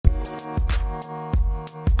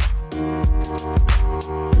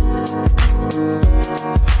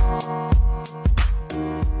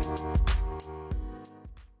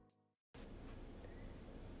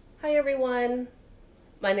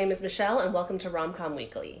my name is Michelle, and welcome to Romcom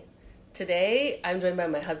Weekly. Today, I'm joined by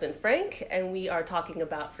my husband Frank, and we are talking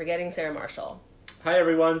about Forgetting Sarah Marshall. Hi,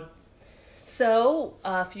 everyone. So,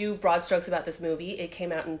 a few broad strokes about this movie. It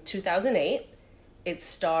came out in 2008. It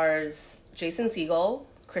stars Jason Segel,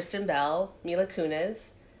 Kristen Bell, Mila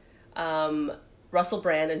Kunis, Russell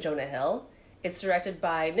Brand, and Jonah Hill. It's directed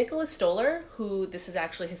by Nicholas Stoller, who this is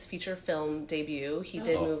actually his feature film debut. He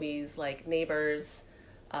did movies like Neighbors,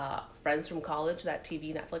 Friends from College, that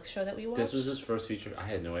TV Netflix show that we watched. This was his first feature. I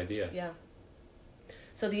had no idea. Yeah.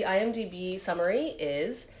 So the IMDb summary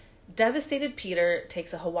is, devastated Peter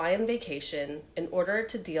takes a Hawaiian vacation in order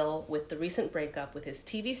to deal with the recent breakup with his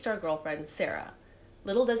TV star girlfriend, Sarah.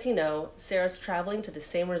 Little does he know, Sarah's traveling to the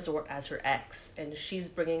same resort as her ex, and she's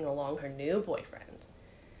bringing along her new boyfriend.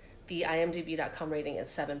 The IMDb.com rating is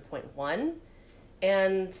 7.1,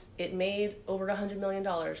 and it made over $100 million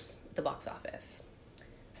at the box office.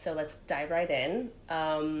 So let's dive right in.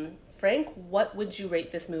 Frank, what would you rate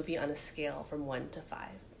this movie on a scale from 1 to 5?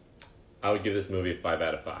 I would give this movie a 5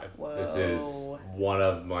 out of 5. Whoa. This is one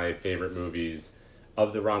of my favorite movies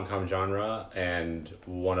of the rom-com genre, and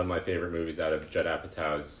one of my favorite movies out of Judd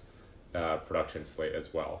Apatow's production slate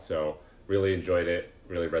as well. So really enjoyed it,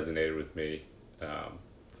 really resonated with me. 5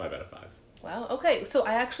 out of 5. Wow, okay. So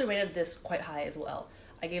I actually rated this quite high as well.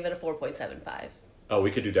 I gave it a 4.75. Oh, we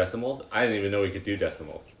could do decimals? I didn't even know we could do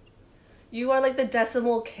decimals. You are like the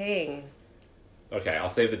decimal king. Okay, I'll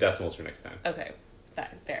save the decimals for next time. Okay,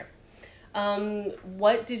 fine, fair.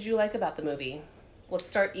 What did you like about the movie? Let's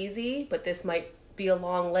start easy, but this might be a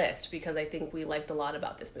long list because I think we liked a lot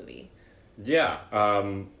about this movie. Yeah,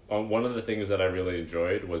 one of the things that I really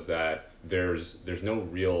enjoyed was that there's no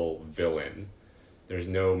real villain. There's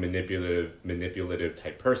no manipulative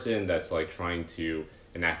type person that's like trying to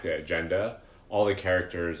enact an agenda. All the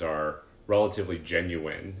characters are relatively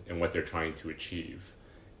genuine in what they're trying to achieve.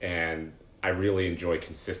 And I really enjoy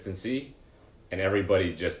consistency, and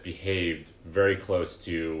everybody just behaved very close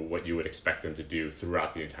to what you would expect them to do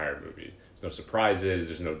throughout the entire movie. There's no surprises,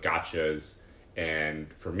 there's no gotchas, and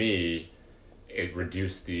for me, it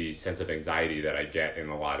reduced the sense of anxiety that I get in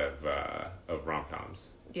a lot of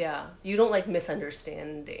rom-coms. Yeah, you don't like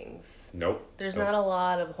misunderstandings. Nope. There's not a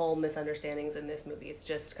lot of whole misunderstandings in this movie. It's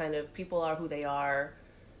just kind of people are who they are,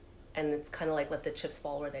 and it's kind of like let the chips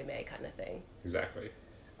fall where they may kind of thing. Exactly.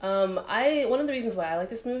 One of the reasons why I like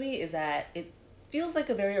this movie is that it feels like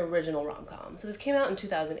a very original rom-com. So this came out in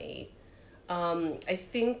 2008. I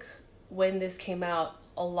think when this came out,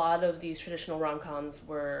 a lot of these traditional rom-coms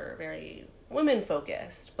were very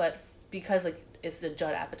women-focused, but because like it's a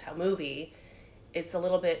Judd Apatow movie, it's a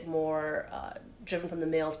little bit more driven from the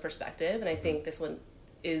male's perspective, and I think this one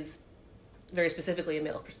is very specifically a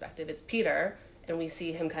male perspective. It's Peter, and we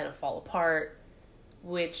see him kind of fall apart,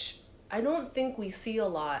 which I don't think we see a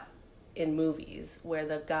lot in movies, where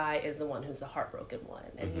the guy is the one who's the heartbroken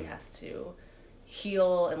one, and he has to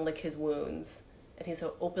heal and lick his wounds, and he's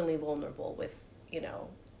so openly vulnerable with,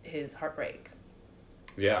 his heartbreak.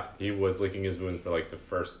 Yeah, he was licking his wounds for like the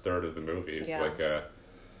first third of the movie. It's like a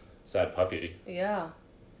sad puppy. Yeah.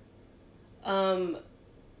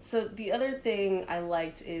 So the other thing I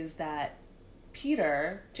liked is that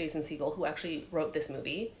Peter, Jason Segel, who actually wrote this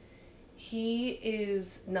movie, he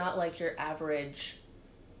is not like your average,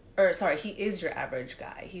 he is your average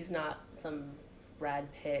guy. He's not some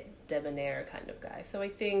Brad Pitt, debonair kind of guy. So I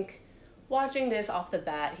think watching this off the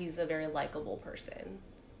bat, he's a very likable person.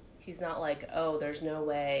 He's not like, oh, there's no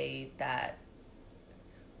way that,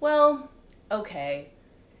 well, okay.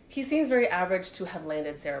 He seems very average to have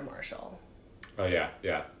landed Sarah Marshall. Oh, yeah,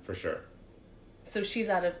 for sure. So she's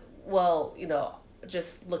out of,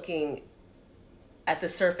 just looking at the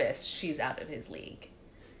surface, she's out of his league.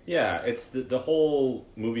 Yeah, it's the whole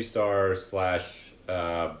movie star /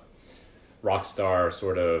 rock star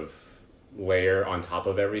sort of layer on top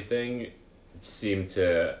of everything seemed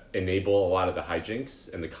to enable a lot of the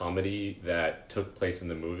hijinks and the comedy that took place in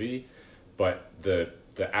the movie, but the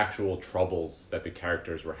actual troubles that the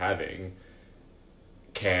characters were having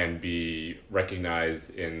can be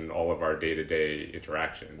recognized in all of our day-to-day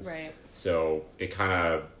interactions. Right. So it kind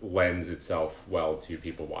of lends itself well to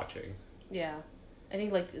people watching. Yeah. I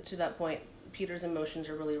think, to that point, Peter's emotions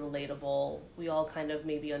are really relatable. We all kind of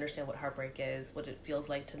maybe understand what heartbreak is, what it feels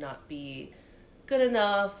like to not be good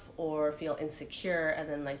enough or feel insecure, and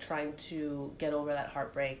then, trying to get over that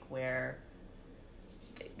heartbreak where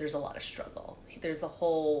there's a lot of struggle. There's a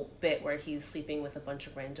whole bit where he's sleeping with a bunch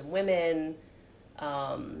of random women.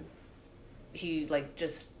 He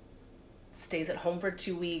just stays at home for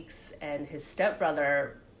 2 weeks, and his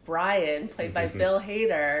stepbrother, Brian, played by Bill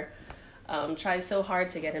Hader, tries so hard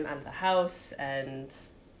to get him out of the house, and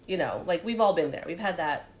You know, like, we've all been there. We've had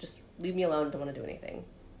that, just leave me alone, don't want to do anything.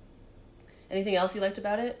 Anything else you liked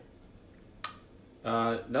about it?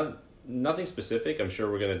 Nothing specific. I'm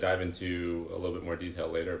sure we're going to dive into a little bit more detail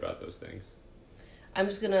later about those things. I'm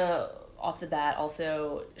just going to, off the bat,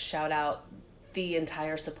 also shout out the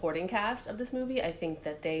entire supporting cast of this movie. I think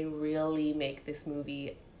that they really make this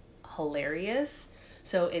movie hilarious.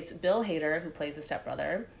 So it's Bill Hader, who plays the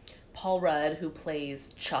stepbrother, Paul Rudd, who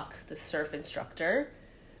plays Chuck, the surf instructor,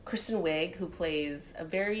 Kristen Wiig, who plays a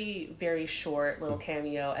very, very short little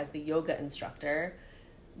cameo as the yoga instructor,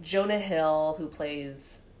 Jonah Hill, who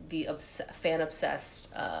plays the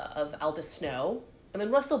fan-obsessed of Aldous Snow, and then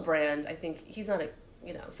Russell Brand. I think he's not a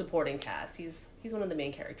supporting cast. He's one of the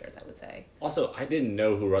main characters, I would say. Also, I didn't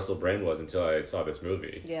know who Russell Brand was until I saw this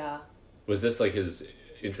movie. Yeah. Was this like his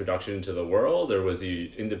introduction to the world, or was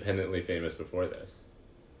he independently famous before this?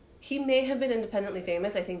 He may have been independently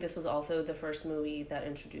famous. I think this was also the first movie that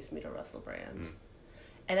introduced me to Russell Brand.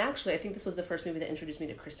 And actually, I think this was the first movie that introduced me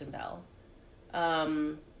to Kristen Bell.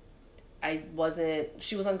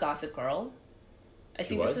 She was on Gossip Girl.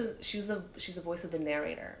 She's the voice of the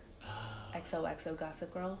narrator. XOXO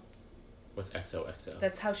Gossip Girl. What's XOXO?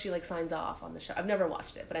 That's how she like signs off on the show. I've never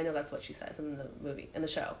watched it, but I know that's what she says in the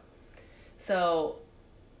show. So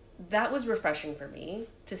that was refreshing for me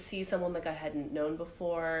to see someone like I hadn't known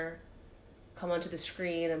before come onto the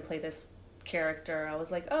screen and play this character. I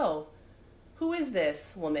was like, oh, who is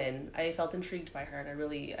this woman? I felt intrigued by her,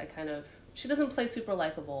 and she doesn't play super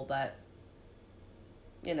likable, but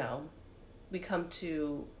we come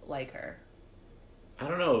to like her. I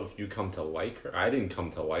don't know if you come to like her. I didn't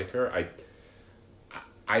come to like her.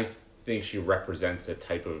 I think she represents a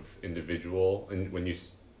type of individual, and when you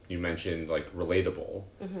mentioned like relatable,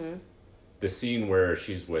 the scene where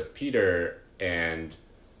she's with Peter and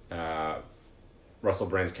Russell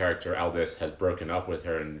Brand's character Aldous has broken up with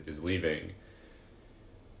her and is leaving.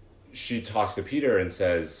 She talks to Peter and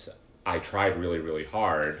says, I tried really, really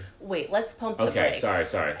hard. Wait, let's pump the brakes. Okay,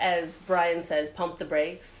 sorry. As Brian says, pump the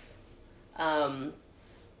brakes.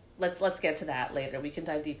 Let's get to that later. We can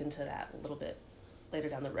dive deep into that a little bit later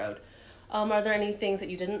down the road. Are there any things that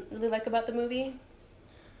you didn't really like about the movie?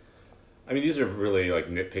 I mean, these are really like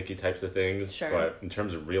nitpicky types of things. Sure. But in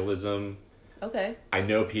terms of realism, okay, I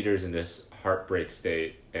know Peter's in this heartbreak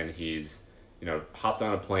state, and he's hopped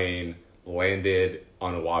on a plane, landed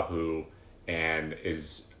on Oahu, and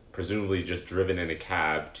is presumably just driven in a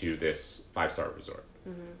cab to this 5-star resort.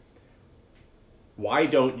 Why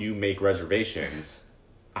don't you make reservations,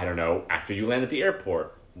 I don't know, after you land at the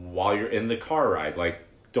airport, while you're in the car ride? Like,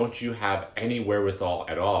 don't you have any wherewithal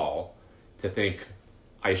at all to think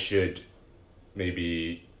I should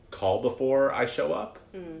maybe call before I show up?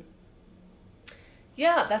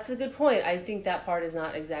 Yeah, that's a good point. I think that part is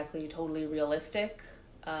not exactly totally realistic.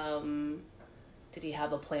 Did he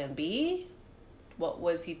have a plan B? What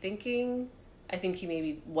was he thinking? I think he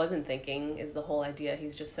maybe wasn't thinking, is the whole idea.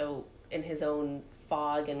 He's just so in his own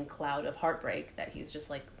fog and cloud of heartbreak that he's just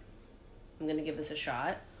like, I'm going to give this a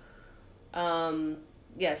shot.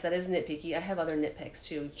 Yes, that is nitpicky. I have other nitpicks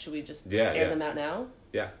too. Should we just air them out now?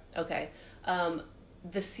 Yeah. Okay. One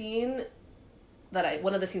of the scenes that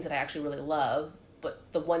I actually really love, but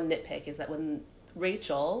the one nitpick is that when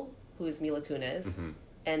Rachel, who is Mila Kunis,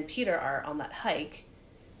 and Peter are on that hike,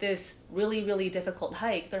 this really, really difficult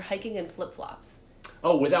hike, they're hiking in flip-flops.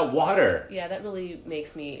 Oh, without water. Yeah, that really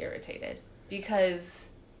makes me irritated because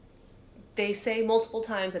they say multiple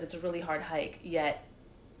times that it's a really hard hike, yet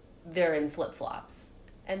they're in flip-flops.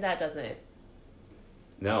 And that doesn't...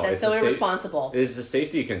 No, that's so irresponsible. It's a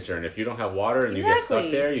safety concern. If you don't have water and you get stuck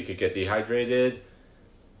there, you could get dehydrated.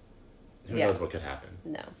 Who knows what could happen?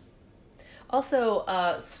 No. Also,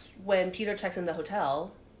 when Peter checks in the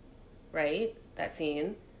hotel, right, that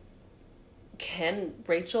scene, can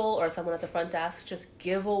Rachel or someone at the front desk just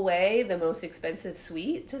give away the most expensive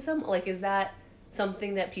suite to someone? Like, is that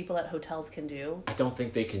something that people at hotels can do? I don't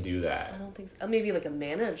think they can do that. I don't think so. Maybe like a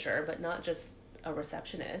manager, but not just a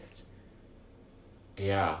receptionist.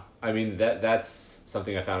 Yeah. I mean, that's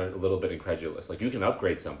something I found a little bit incredulous. Like, you can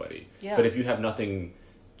upgrade somebody. Yeah. But if you have nothing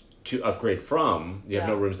to upgrade from, you have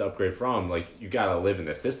no rooms to upgrade from, like, you gotta live in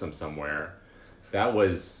the system somewhere. That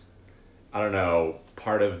was, I don't know,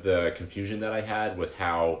 part of the confusion that I had with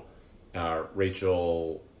how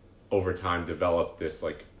Rachel over time developed this,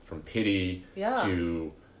 like, from pity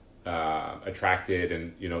to attracted,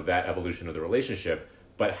 and that evolution of the relationship.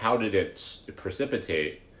 But how did it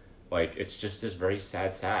precipitate? Like, it's just this very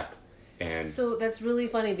sad sap. And so that's really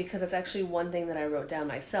funny because that's actually one thing that I wrote down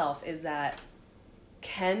myself, is that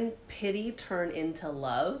can pity turn into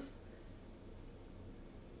love?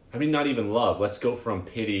 I mean, not even love. Let's go from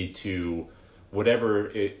pity to whatever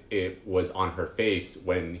it was on her face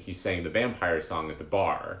when he sang the vampire song at the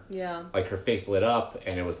bar. Yeah. Like, her face lit up,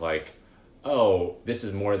 and it was like, oh, this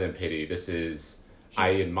is more than pity. This is,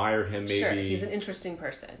 I admire him, maybe. Sure, he's an interesting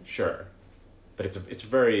person. Sure. But it's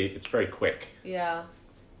very quick. Yeah.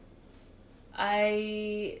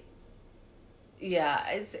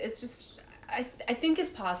 It's just, I think it's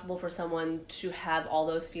possible for someone to have all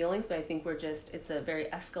those feelings, but I think it's a very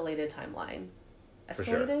escalated timeline. Escalated? For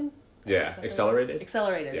sure. Yeah, accelerated?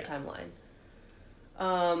 Accelerated timeline.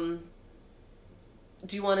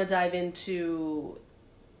 Do you want to dive into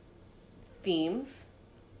themes?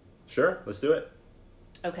 Sure, let's do it.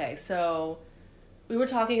 Okay, so we were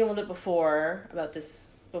talking a little bit before about this,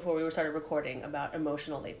 before we started recording, about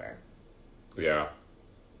emotional labor. Yeah.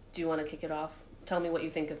 Do you want to kick it off? Tell me what you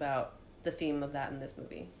think about the theme of that in this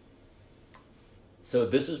movie. So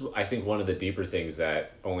this is, I think, one of the deeper things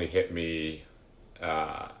that only hit me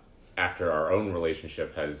after our own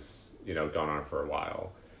relationship has, gone on for a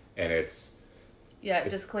while. And it's... Yeah,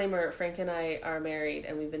 disclaimer, Frank and I are married,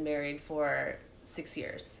 and we've been married for 6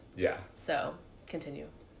 years. Yeah. So, continue.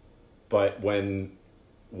 But when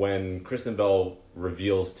Kristen Bell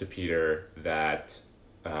reveals to Peter that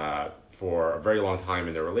for a very long time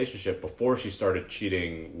in their relationship, before she started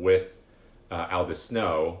cheating with Aldous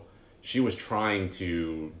Snow, she was trying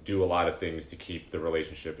to do a lot of things to keep the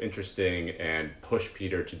relationship interesting and push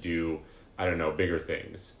Peter to do, I don't know, bigger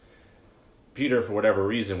things. Peter, for whatever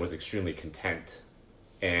reason, was extremely content.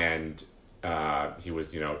 And he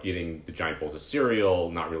was, eating the giant bowls of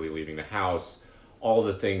cereal, not really leaving the house, all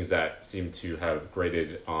the things that seemed to have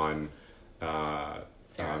grated on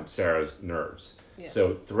Sarah's nerves. Yeah.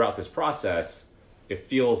 So throughout this process, it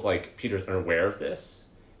feels like Peter's unaware of this,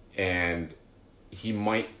 and he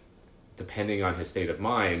might, depending on his state of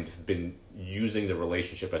mind, have been using the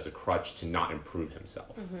relationship as a crutch to not improve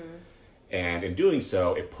himself. Mm-hmm. And in doing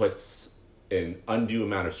so, it puts an undue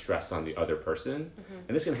amount of stress on the other person. Mm-hmm.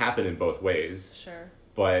 And this can happen in both ways. Sure.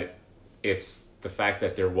 But it's the fact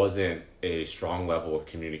that there wasn't a strong level of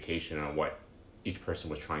communication on what each person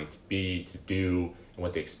was trying to be, to do, and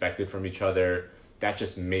what they expected from each other. That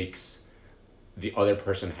just makes the other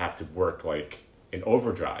person have to work like in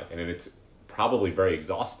overdrive. And it's probably very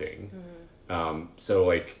exhausting. Mm-hmm. So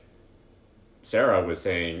like Sarah was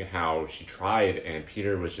saying how she tried and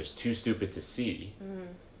Peter was just too stupid to see. Mm-hmm.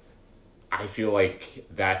 I feel like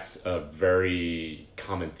that's a very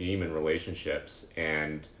common theme in relationships,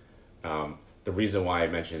 and the reason why I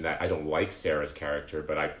mentioned that I don't like Sarah's character,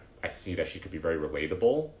 but I see that she could be very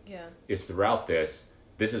relatable, is throughout this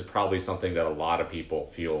is probably something that a lot of people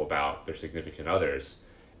feel about their significant others,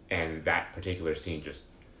 and that particular scene just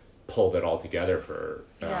pulled it all together for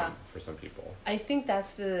some people. I think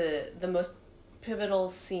that's the most pivotal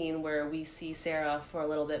scene where we see Sarah for a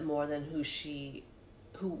little bit more than who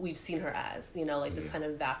we've seen her as, like this kind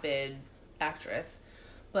of vapid actress.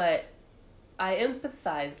 But I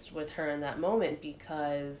empathized with her in that moment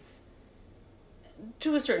because,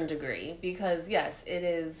 to a certain degree, because yes, it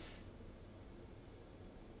is,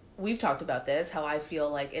 we've talked about this, how I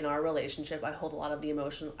feel like in our relationship, I carry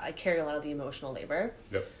a lot of the emotional labor.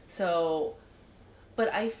 Yep. So,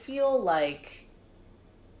 but I feel like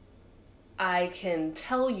I can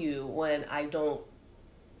tell you when I don't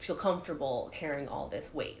feel comfortable carrying all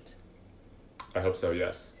this weight. I hope so,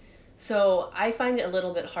 yes. So I find it a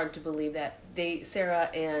little bit hard to believe that Sarah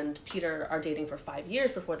and Peter are dating for 5 years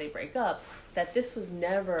before they break up, that this was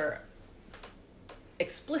never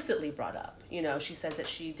explicitly brought up. She said that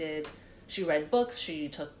she read books, she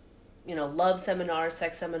took, love seminars,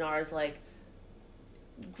 sex seminars, like,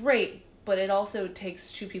 great, but it also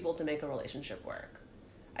takes two people to make a relationship work.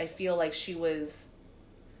 I feel like she was,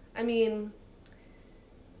 she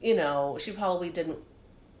probably didn't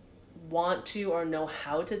want to or know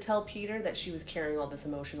how to tell Peter that she was carrying all this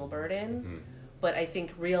emotional burden. Mm-hmm. But I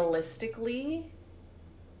think realistically,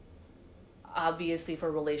 obviously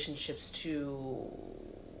for relationships to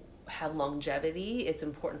have longevity, it's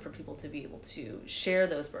important for people to be able to share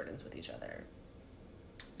those burdens with each other.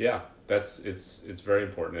 Yeah, it's very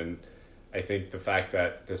important. And I think the fact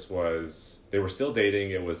that they were still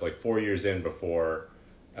dating, it was like 4 years in before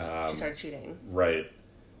she started cheating. Right.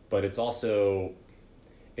 But it's also,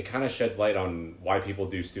 it kind of sheds light on why people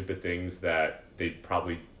do stupid things that they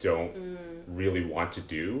probably don't really want to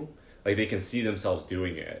do. Like, they can see themselves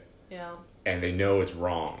doing it. Yeah. And they know it's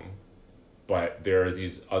wrong. But there are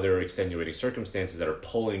these other extenuating circumstances that are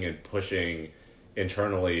pulling and pushing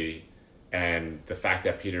internally. And the fact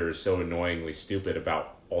that Peter is so annoyingly stupid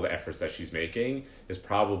about all the efforts that she's making is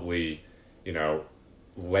probably,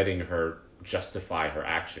 letting her justify her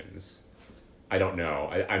actions. I don't know.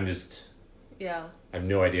 I'm just... Yeah. I have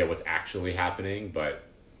no idea what's actually happening, but...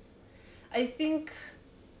 I think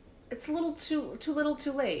it's a little too little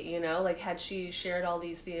too late, you know? Like, had she shared all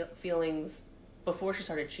these feelings before she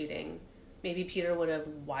started cheating, maybe Peter would have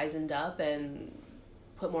wisened up and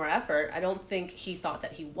put more effort. I don't think he thought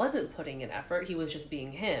that he wasn't putting in effort. He was just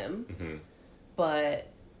being him. Mm-hmm. But,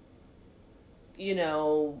 you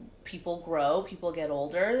know, people grow, people get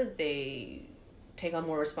older, they take on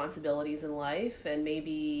more responsibilities in life, and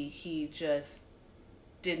maybe he just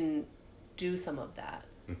didn't do some of that.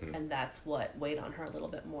 Mm-hmm. And that's what weighed on her a little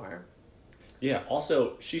bit more. Yeah,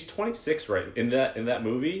 also, she's 26 right in that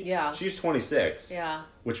movie. Yeah. She's 26. Yeah.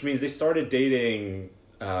 Which means they started dating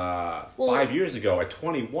 5 years ago at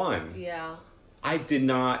 21. Yeah. I did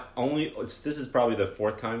not this is probably the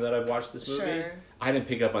fourth time that I've watched this movie. Sure. I didn't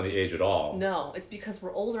pick up on the age at all. No, it's because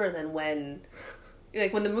we're older than when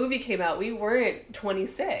the movie came out, we weren't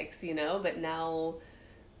 26, you know, but now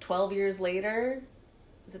 12 years later,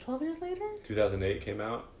 is it 12 years later? 2008 came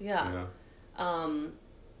out. Yeah.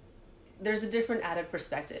 There's a different added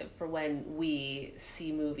perspective for when we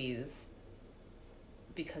see movies,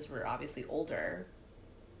 because we're obviously older.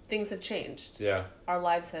 Things have changed. Yeah. Our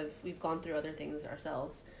lives we've gone through other things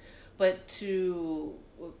ourselves. But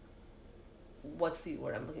what's the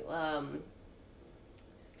word I'm looking,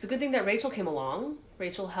 it's a good thing that Rachel came along.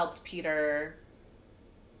 Rachel helped Peter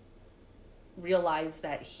realize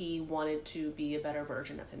that he wanted to be a better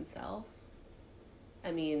version of himself.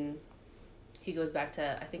 I mean, he goes back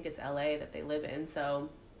to, I think it's LA that they live in, so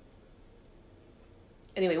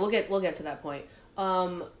anyway, we'll get to that point.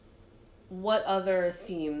 What other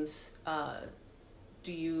themes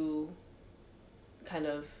do you kind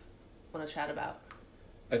of want to chat about?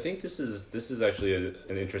 I think this is actually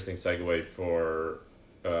an interesting segue for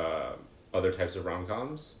other types of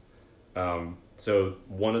rom-coms. So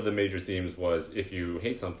one of the major themes was, if you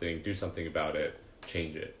hate something, do something about it,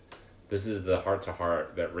 change it. This is the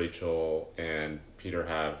heart-to-heart that Rachel and Peter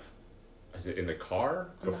have. Is it in the car?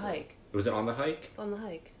 On the hike. Was it on the hike? It's on the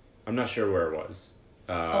hike. I'm not sure where it was.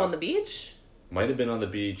 On the beach? Might have been on the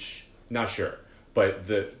beach. Not sure. But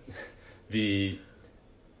that's the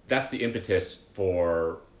impetus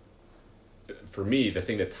for me, the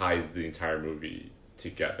thing that ties the entire movie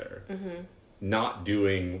together. Mm-hmm. Not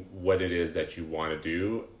doing what it is that you want to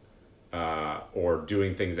do, or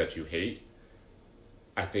doing things that you hate,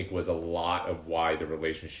 I think was a lot of why the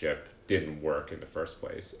relationship didn't work in the first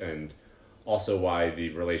place. And also why the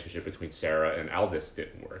relationship between Sarah and Aldous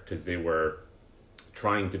didn't work, because they were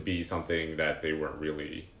trying to be something that they weren't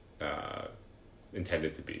really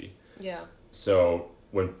intended to be. Yeah. So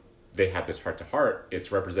when they have this heart-to-heart,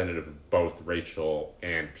 it's representative of both Rachel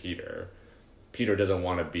and Peter. Peter doesn't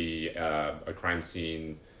want to be a crime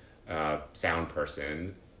scene sound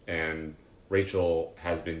person, and Rachel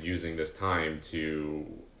has been using this time to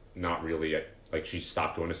not really, like, she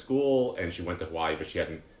stopped going to school and she went to Hawaii, but she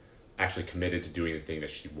hasn't actually committed to doing the thing that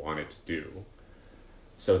she wanted to do.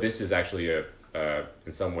 So this is actually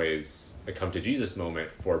in some ways, a come to Jesus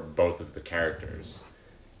moment for both of the characters.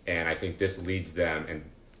 And I think this leads them and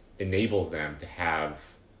enables them to have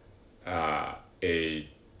a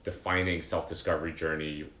defining self-discovery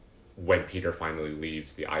journey when Peter finally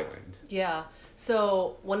leaves the island. Yeah.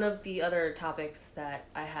 So one of the other topics that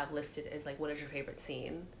I have listed is, like, what is your favorite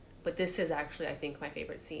scene? But this is actually, I think, my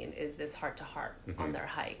favorite scene is this heart-to-heart on their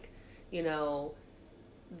hike. You know,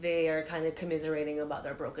 they are kind of commiserating about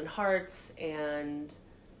their broken hearts, and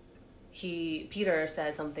Peter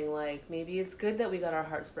said something like, maybe it's good that we got our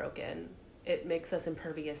hearts broken. It makes us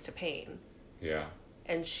impervious to pain. Yeah.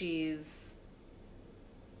 And she's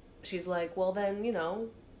like, well, then, you know,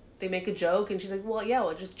 they make a joke, and she's like, well, yeah,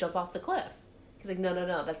 we'll just jump off the cliff. He's like, no,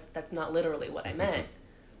 that's not literally what I meant.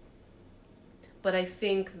 But I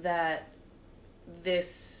think that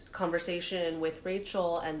this conversation with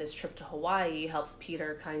Rachel and this trip to Hawaii helps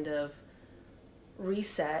Peter kind of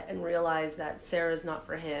reset and realize that Sarah's not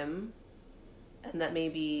for him, and that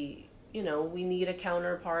maybe, you know, we need a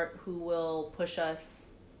counterpart who will push us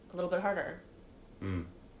a little bit harder.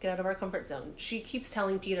 Get out of our comfort zone. She keeps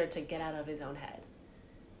telling Peter to get out of his own head.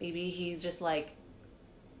 Maybe he's just, like,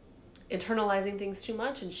 internalizing things too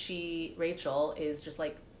much, and Rachel, is just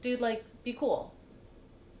like, dude, like, be cool.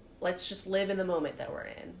 Let's just live in the moment that we're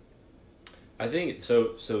in. I think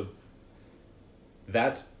so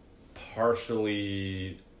that's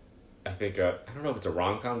partially, I think, I don't know if it's a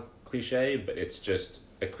rom-com cliche, but it's just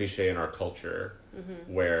a cliche in our culture,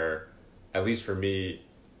 where, at least for me,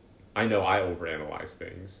 I know I overanalyze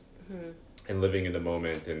things, and living in the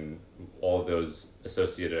moment and all of those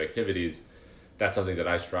associated activities, that's something that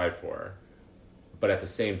I strive for. But at the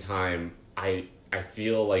same time, I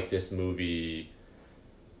feel like this movie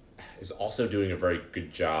is also doing a very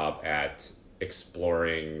good job at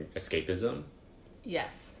exploring escapism.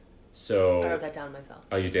 Yes. So I wrote that down myself.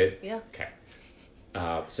 Oh, you did? Yeah. Okay.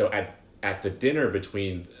 So at the dinner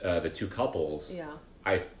between the two couples, Yeah.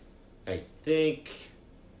 I think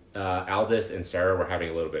Aldous and Sarah were having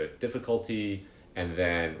a little bit of difficulty, and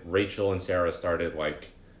then Rachel and Sarah started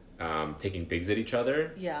like taking digs at each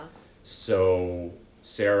other. Yeah. So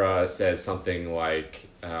Sarah says something like,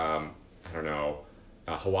 I don't know,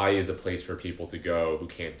 Hawaii is a place for people to go who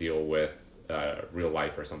can't deal with real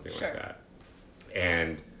life or something Sure. like that.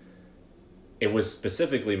 And it was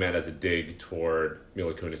specifically meant as a dig toward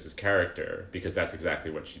Mila Kunis's character, because that's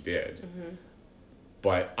exactly what she did. Mm-hmm.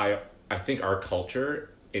 But I think our culture,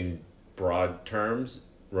 in broad terms,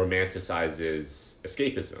 romanticizes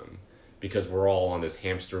escapism, because we're all on this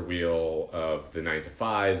hamster wheel of the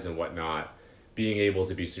 9-to-5s and whatnot. Being able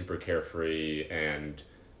to be super carefree and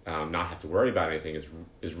not have to worry about anything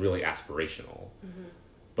is really aspirational. Mm-hmm.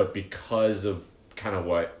 But because of kind of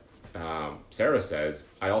what Sarah says,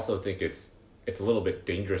 I also think it's a little bit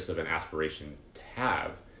dangerous of an aspiration to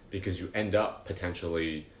have, because you end up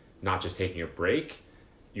potentially not just taking a break,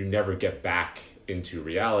 you never get back into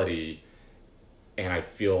reality. And I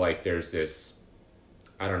feel like there's this,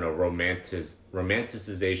 I don't know,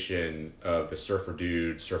 romanticization of the surfer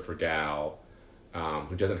dude, surfer gal,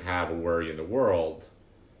 who doesn't have a worry in the world,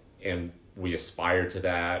 and we aspire to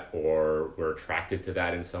that, or we're attracted to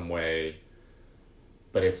that in some way.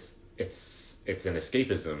 But it's an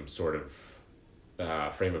escapism sort of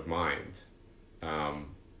frame of mind, and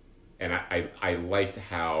I liked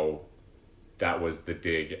how that was the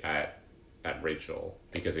dig at Rachel,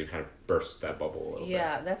 because it kind of burst that bubble a little bit.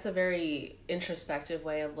 Yeah, that's a very introspective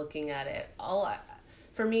way of looking at it.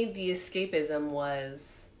 For me, the escapism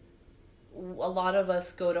was, a lot of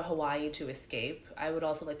us go to Hawaii to escape. I would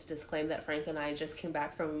also like to disclaim that Frank and I just came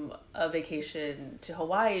back from a vacation to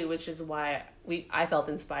Hawaii, which is why I felt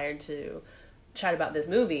inspired to chat about this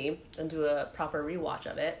movie and do a proper rewatch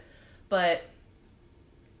of it. But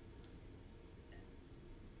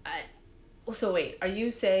so wait, are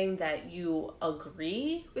you saying that you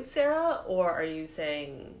agree with Sarah, or are you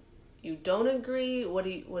saying you don't agree? What are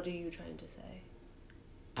you trying to say?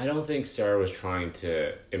 I don't think Sarah was trying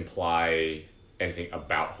to imply anything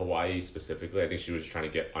about Hawaii specifically. I think she was trying to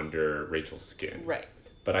get under Rachel's skin. Right.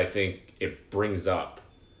 But I think it brings up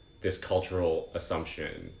this cultural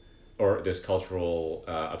assumption, or this cultural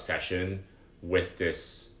obsession with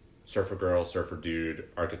this surfer girl, surfer dude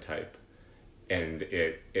archetype. And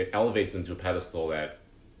it elevates them to a pedestal that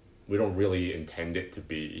we don't really intend it to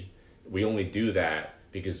be. We only do that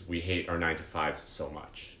because we hate our 9-to-5s so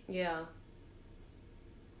much. Yeah.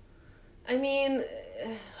 I mean,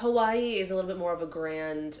 Hawaii is a little bit more of a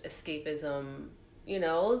grand escapism. You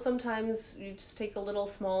know, sometimes you just take a little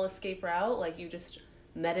small escape route, like you just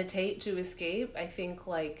meditate to escape. I think,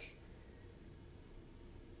 like,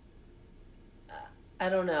 I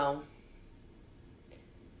don't know.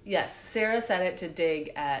 Yes, Sarah said it to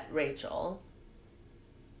dig at Rachel.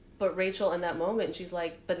 But Rachel, in that moment, she's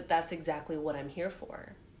like, but that's exactly what I'm here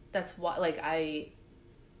for. That's why, like, I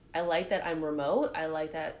like that I'm remote. I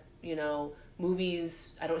like that, you know,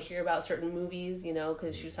 movies, I don't hear about certain movies, you know,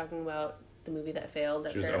 because she was talking about the movie that failed.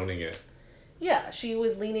 She was owning it. Yeah, she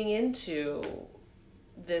was leaning into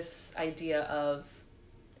this idea of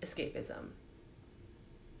escapism.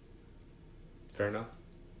 Fair enough.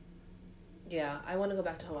 Yeah, I want to go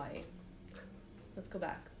back to Hawaii. Let's go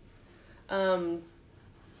back.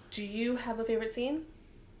 Do you have a favorite scene?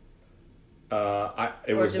 We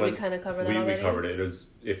kind of cover that already? We covered it. It was,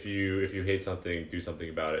 if you hate something, do something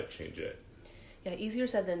about it, change it. Yeah, easier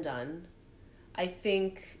said than done. I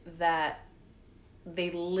think that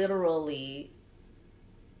they literally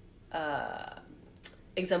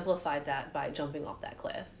exemplified that by jumping off that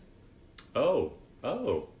cliff. Oh,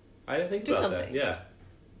 I didn't think about that. Yeah.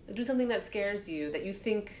 Do something that scares you, that you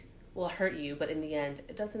think will hurt you, but in the end,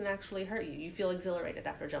 it doesn't actually hurt you. You feel exhilarated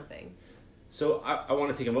after jumping. So I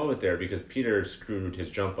want to take a moment there, because Peter screwed his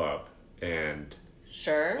jump up and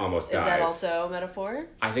almost died. Is that also a metaphor?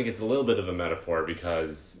 I think it's a little bit of a metaphor,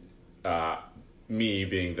 because me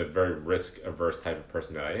being the very risk-averse type of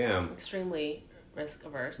person that I am... Extremely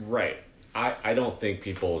risk-averse. Right. I don't think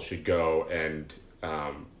people should go and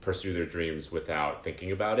pursue their dreams without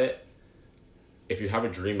thinking about it. If you have a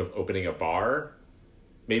dream of opening a bar,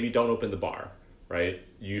 maybe don't open the bar, right?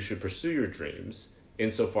 You should pursue your dreams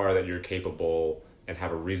insofar that you're capable and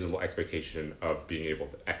have a reasonable expectation of being able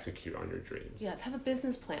to execute on your dreams. Yes, have a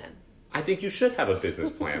business plan. I think you should have a business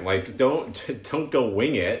plan. Like, don't go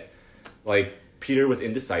wing it. Like, Peter was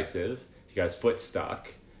indecisive. He got his foot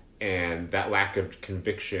stuck, and that lack of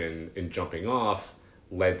conviction in jumping off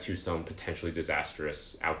led to some potentially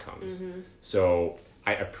disastrous outcomes. So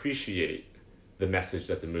I appreciate the message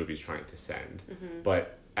that the movie's trying to send,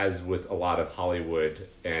 but as with a lot of Hollywood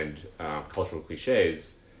and cultural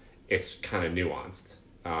cliches, it's kind of nuanced.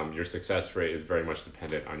 Your success rate is very much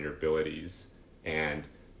dependent on your abilities, and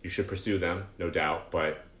you should pursue them, no doubt,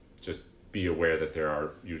 but just be aware that there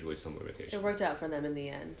are usually some limitations. It worked out for them in the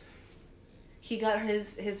end. He got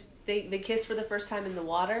they kissed for the first time in the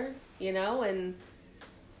water, and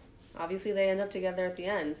obviously they end up together at the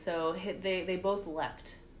end. So they both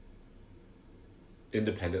leapt.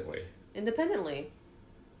 Independently.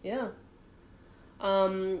 Yeah.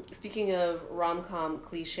 Speaking of rom-com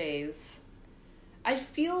cliches, I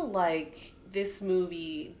feel like this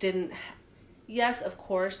movie didn't... Yes, of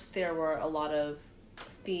course, there were a lot of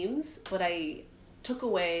themes, but I took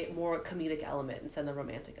away more comedic elements than the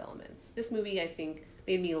romantic elements. This movie, I think,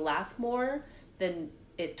 made me laugh more than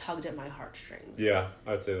it tugged at my heartstrings. Yeah,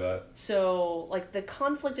 I'd say that. So, like, the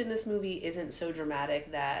conflict in this movie isn't so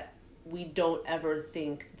dramatic that we don't ever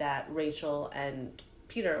think that Rachel and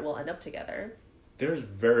Peter will end up together. There's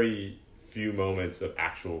very few moments of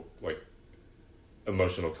actual, like,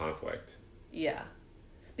 emotional conflict. Yeah.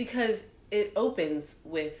 Because it opens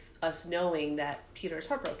with us knowing that Peter's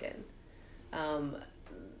heartbroken.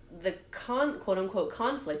 The quote-unquote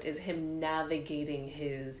conflict is him navigating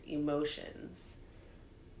his emotions.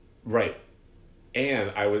 Right.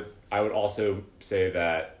 And I would also say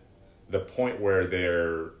that the point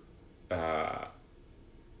where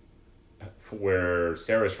where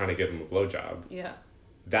Sarah's trying to give him a blowjob. Yeah.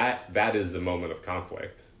 That is the moment of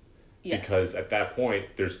conflict. Yes. Because at that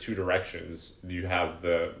point, there's two directions. You have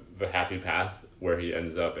the happy path where he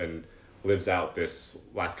ends up and lives out this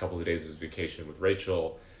last couple of days of his vacation with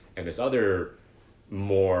Rachel, and this other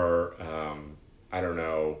more,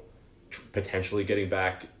 potentially getting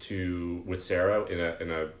back with Sarah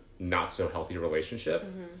in a not so healthy relationship.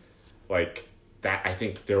 Like that, I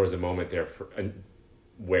think there was a moment there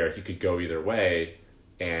where he could go either way,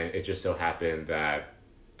 and it just so happened that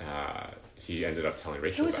he ended up telling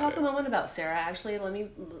Rachel. Can we talk a moment about Sarah? Actually,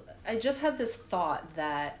 I just had this thought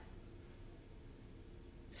that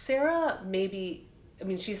Sarah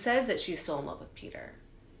she says that she's still in love with Peter,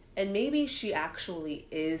 and maybe she actually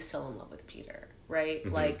is still in love with Peter, right?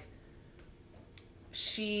 Mm-hmm. Like,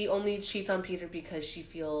 she only cheats on Peter because she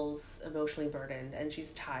feels emotionally burdened and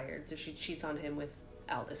she's tired, so she cheats on him with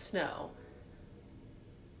Aldous Snow.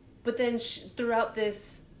 But then throughout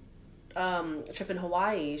this trip in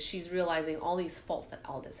Hawaii, she's realizing all these faults that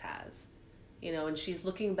Aldous has, and she's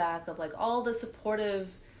looking back of like all the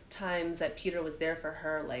supportive times that Peter was there for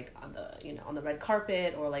her, like on the red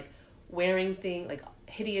carpet, or like wearing like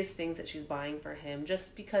hideous things that she's buying for him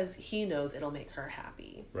just because he knows it'll make her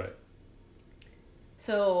happy. Right.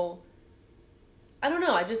 So I don't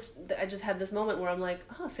know. I just had this moment where I'm like,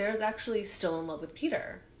 oh, Sarah's actually still in love with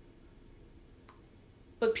Peter.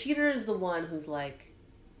 But Peter is the one who's like,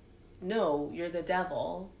 no, you're the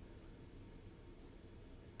devil.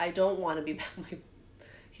 I don't want to be back.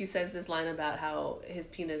 He says this line about how his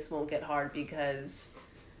penis won't get hard because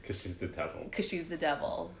she's the devil. Because she's the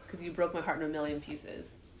devil. Because you broke my heart in a million pieces.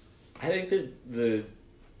 I think that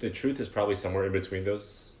the truth is probably somewhere in between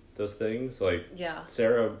those things. Like, yeah,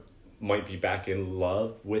 Sarah might be back in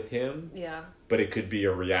love with him. Yeah. But it could be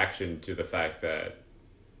a reaction to the fact that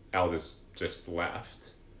Aldous just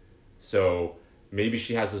left. So maybe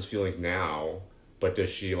she has those feelings now, but does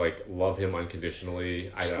she like love him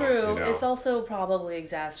unconditionally? True. It's also probably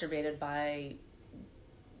exacerbated by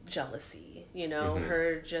jealousy, mm-hmm.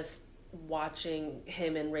 her just watching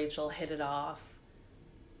him and Rachel hit it off.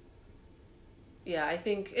 Yeah, I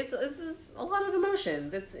think it's a lot of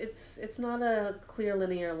emotions. It's not a clear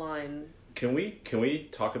linear line. Can we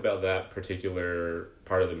talk about that particular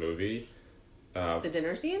part of the movie? The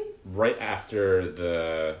dinner scene? Right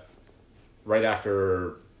after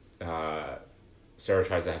Sarah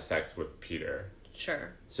tries to have sex with Peter.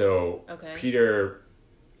 Sure. So okay. Peter,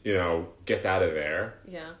 gets out of there.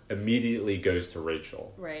 Yeah. Immediately goes to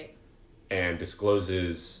Rachel. Right. And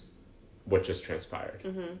discloses what just transpired.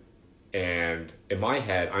 Mm-hmm. And in my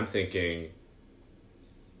head, I'm thinking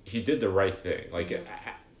he did the right thing. Like, mm-hmm.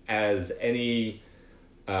 As any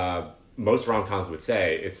most rom-coms would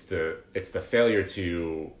say, it's the failure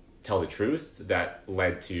to tell the truth that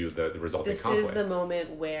led to the resulting conflict. This is the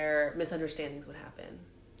moment where misunderstandings would happen.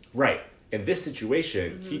 Right. In this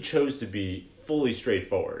situation, mm-hmm. he chose to be fully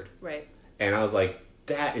straightforward. Right. And I was like,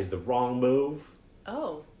 that is the wrong move.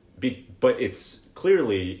 Oh. But it's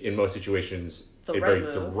clearly, in most situations, the right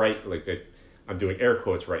move. I'm doing air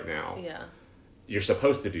quotes right now. Yeah. You're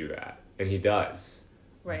supposed to do that. And he does.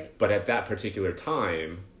 Right. But at that particular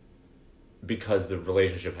time, because the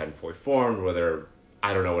relationship hadn't fully formed, whether,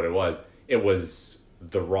 I don't know what it was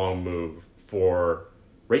the wrong move for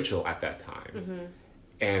Rachel at that time. Mm-hmm.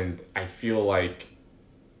 And I feel like,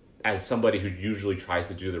 as somebody who usually tries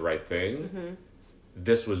to do the right thing, mm-hmm.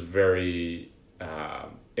 this was very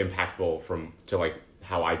impactful to like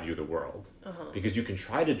how I view the world. Uh-huh. Because you can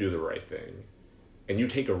try to do the right thing, and you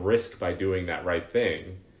take a risk by doing that right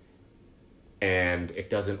thing, and it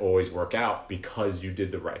doesn't always work out because you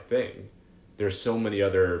did the right thing. There's so many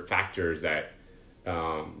other factors that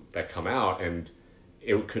come out, and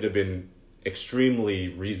it could have been extremely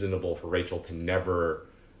reasonable for Rachel to never,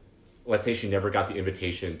 let's say she never got the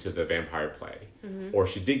invitation to the vampire play, mm-hmm. or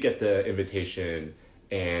she did get the invitation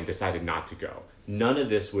and decided not to go. None of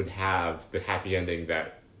this would have the happy ending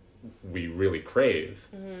that we really crave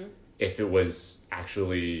mm-hmm. if it was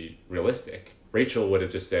actually realistic. Rachel would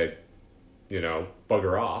have just said,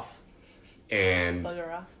 bugger off, and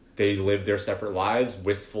Bugger off. they lived their separate lives,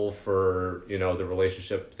 wistful for, the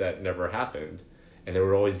relationship that never happened. And there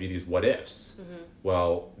would always be these what ifs. Mm-hmm.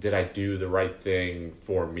 Well, did I do the right thing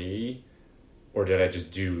for me? Or did I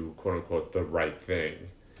just do, quote unquote, the right thing?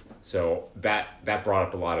 So that brought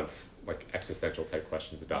up a lot of like existential type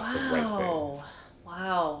questions about the right thing.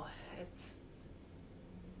 Wow.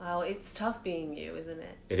 It's tough being you, isn't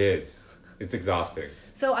it? It is. It's exhausting.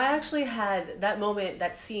 So I actually had that moment,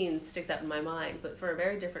 that scene sticks out in my mind, but for a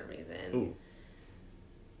very different reason. Ooh.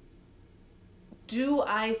 Do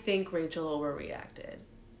I think Rachel overreacted?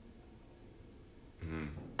 Mm.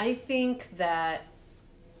 I think that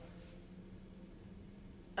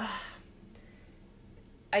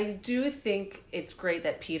I do think it's great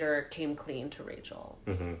that Peter came clean to Rachel.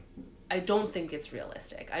 Mm-hmm. I don't think it's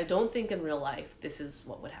realistic. I don't think in real life this is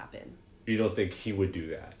what would happen. You don't think he would do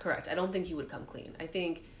that? Correct. I don't think he would come clean. I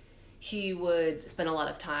think he would spend a lot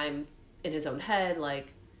of time in his own head,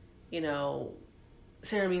 like,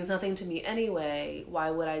 Sarah means nothing to me anyway. Why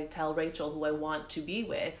would I tell Rachel, who I want to be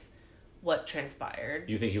with, what transpired?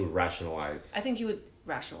 You think he would rationalize? I think he would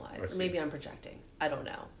rationalize. Or maybe I'm projecting. I don't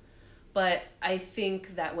know. But I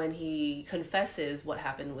think that when he confesses what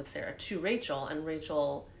happened with Sarah to Rachel, and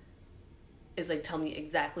Rachel is like, tell me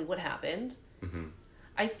exactly what happened, mm-hmm.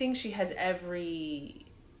 I think she has every,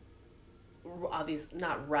 obvious,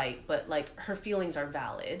 not right, but like her feelings are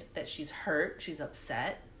valid, that she's hurt, she's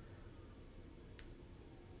upset.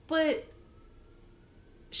 But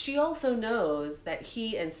she also knows that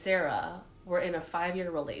he and Sarah were in a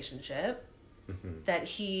 5-year relationship, mm-hmm. that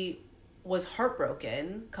he was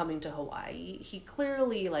heartbroken coming to Hawaii. He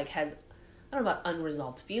clearly has, I don't know about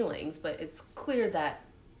unresolved feelings, but it's clear that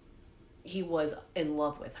he was in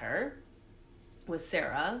love with her, with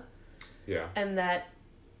Sarah. Yeah. And that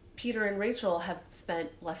Peter and Rachel have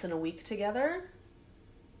spent less than a week together.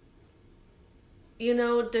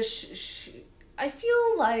 Does I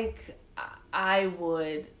feel like I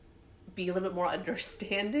would be a little bit more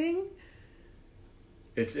understanding.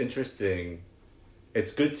 It's interesting.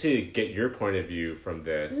 It's good to get your point of view from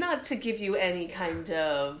this. Not to give you any kind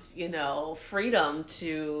of, freedom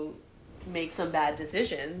to make some bad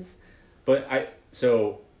decisions. But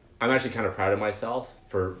I'm actually kind of proud of myself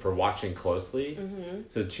for watching closely. Mm-hmm.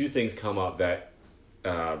 So 2 things come up that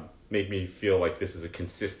make me feel like this is a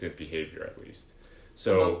consistent behavior, at least.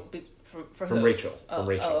 So from Rachel. From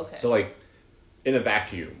Rachel. Oh, okay. So in a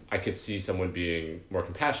vacuum, I could see someone being more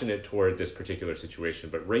compassionate toward this particular situation.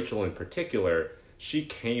 But Rachel in particular, she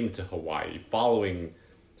came to Hawaii following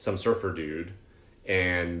some surfer dude,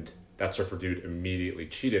 and that surfer dude immediately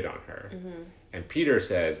cheated on her. Mm-hmm. And Peter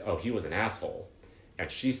says, oh, he was an asshole. And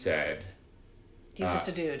she said, he's just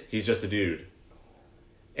a dude. He's just a dude.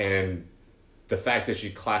 And the fact that she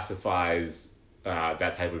classifies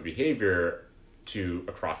that type of behavior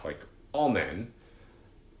across all men,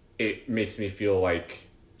 it makes me feel like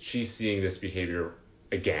she's seeing this behavior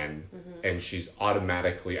again, mm-hmm. and she's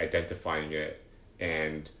automatically identifying it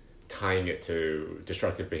and tying it to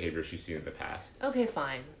destructive behavior she's seen in the past. Okay,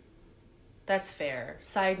 fine. That's fair.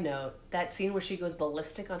 Side note, that scene where she goes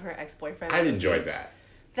ballistic on her ex-boyfriend. I enjoyed that.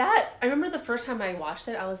 I remember the first time I watched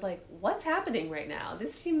it, I was like, what's happening right now?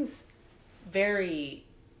 This seems very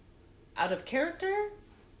out of character,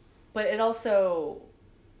 but it also,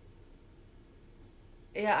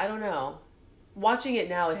 I don't know. Watching it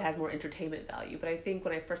now, it has more entertainment value, but I think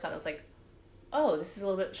when I first saw it, I was like, oh, this is a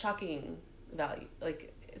little bit shocking value.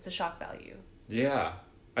 It's a shock value. Yeah.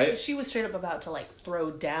 She was straight up about to throw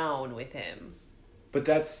down with him. But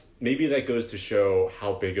maybe that goes to show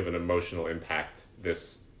how big of an emotional impact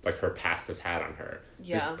this like her past has had on her.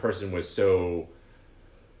 Yeah. This person was so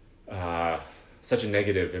such a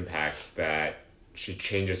negative impact that she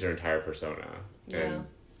changes her entire persona. Yeah. And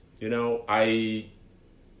you know,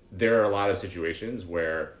 there are a lot of situations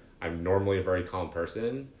where I'm normally a very calm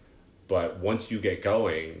person, but once you get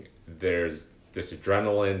going, there's this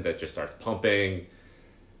adrenaline that just starts pumping,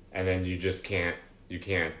 and then you just can't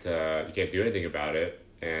do anything about it.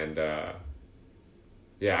 And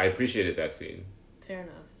yeah, I appreciated that scene. Fair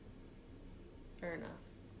enough.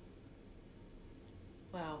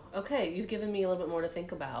 Wow. Okay, you've given me a little bit more to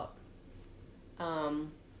think about. Are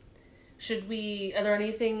there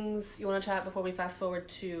any things you want to chat before we fast forward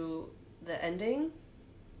to the ending?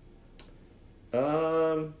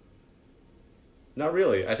 Not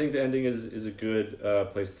really. I think the ending is a good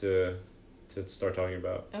place to start talking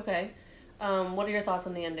about. Okay. What are your thoughts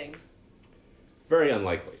on the ending? Very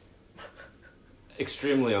unlikely.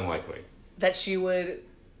 Extremely unlikely. That she would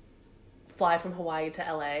fly from Hawaii to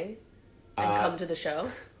LA and come to the show?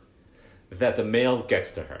 That the mail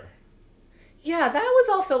gets to her. Yeah, that was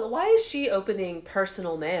also... Why is she opening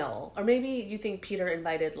personal mail? Or maybe you think Peter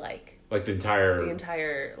invited, like the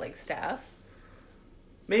entire like, staff?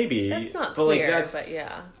 Maybe. That's not but clear, like, but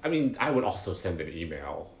yeah. I mean, I would also send an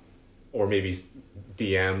email. Or maybe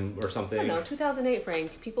DM or something. I don't know, 2008,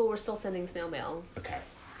 Frank. People were still sending snail mail. Okay,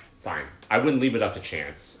 fine. I wouldn't leave it up to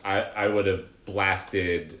chance. I would have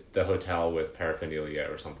blasted the hotel with paraphernalia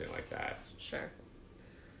or something like that. Sure.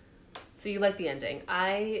 So you like the ending.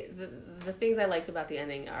 The things I liked about the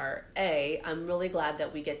ending are, A, I'm really glad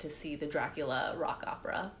that we get to see the Dracula rock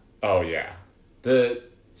opera. Oh, yeah.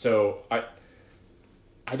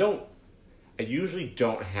 I usually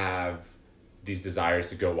don't have these desires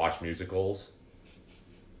to go watch musicals,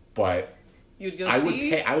 but You'd go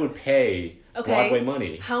I would pay Broadway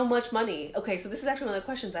money. How much money? Okay, so this is actually one of the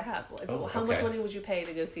questions I have. How much okay. money would you pay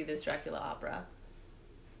to go see this Dracula opera?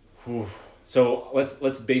 Whew. So let's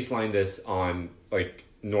baseline this on like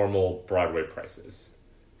normal Broadway prices.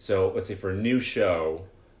 So let's say for a new show,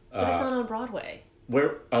 But it's not on Broadway.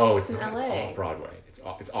 where it's in not, LA. It's off Broadway. It's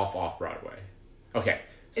off Broadway. Okay,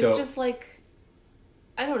 so It's just like,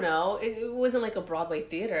 I don't know. It wasn't like a Broadway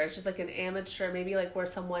theater. It's just like an amateur, maybe like where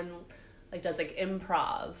someone like does like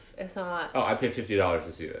improv. It's not. I paid $50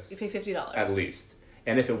 to see this. You pay $50 at least.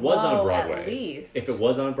 And if it was on Broadway, at least. If it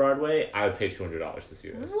was on Broadway, I would pay $200 to see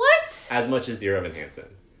this. What? As much as Dear Evan Hansen.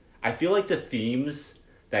 I feel like the themes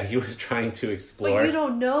that he was trying to explore. But you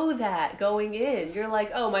don't know that going in. You're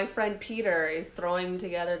like, oh, my friend Peter is throwing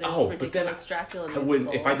together this ridiculous Dracula musical. I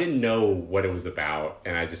wouldn't, if I didn't know what it was about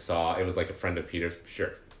and I just saw it was like a friend of Peter's,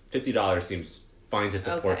 sure, $50 seems fine to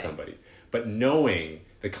support somebody. But knowing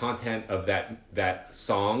the content of that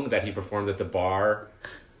song that he performed at the bar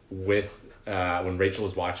with when Rachel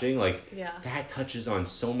was watching, that touches on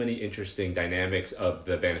so many interesting dynamics of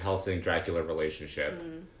the Van Helsing Dracula relationship,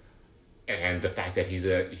 and the fact that he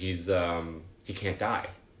can't die,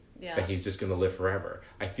 that he's just gonna live forever.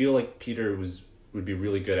 I feel like Peter would be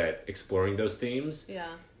really good at exploring those themes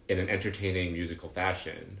in an entertaining musical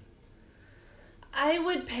fashion. I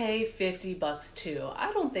would pay $50 too.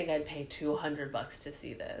 I don't think I'd pay $200 to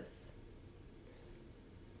see this.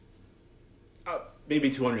 Maybe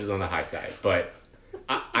 200 is on the high side, but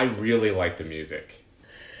I really like the music.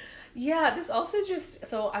 Yeah, this also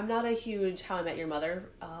so I'm not a huge How I Met Your Mother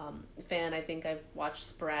fan. I think I've watched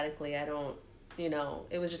sporadically. I don't,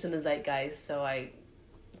 it was just in the zeitgeist, so I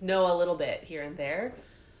know a little bit here and there.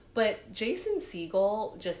 But Jason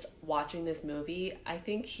Segel, just watching this movie, I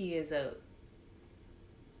think he is a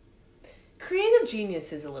creative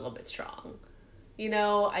genius is a little bit strong.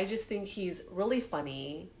 I just think he's really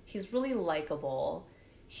funny. He's really likable.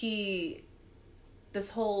 This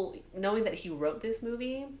whole, knowing that he wrote this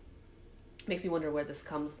movie makes me wonder where this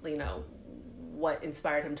comes, what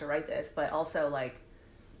inspired him to write this, but also like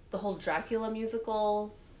the whole Dracula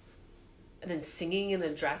musical and then singing in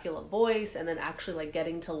a Dracula voice and then actually like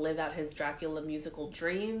getting to live out his Dracula musical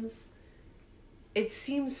dreams. It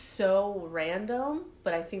seems so random,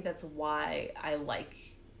 but I think that's why I like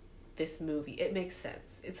this movie. It makes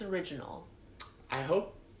sense. It's original. I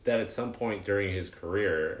hope that at some point during his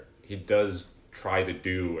career, he does try to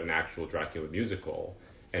do an actual Dracula musical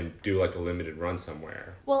and do like a limited run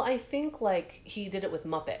somewhere. Well, I think like he did it with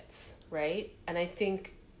Muppets, right? And I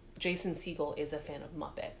think Jason Segel is a fan of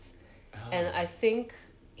Muppets. Oh. And I think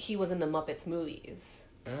he was in the Muppets movies.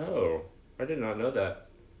 Oh, I did not know that.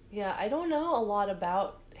 Yeah, I don't know a lot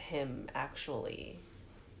about him, actually.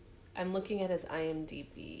 I'm looking at his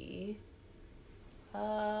IMDb.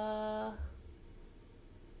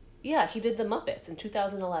 Yeah, he did the Muppets in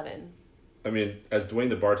 2011. I mean, as Dwayne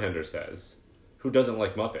the bartender says, Who doesn't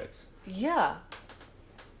like Muppets? Yeah.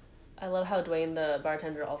 I love how Dwayne the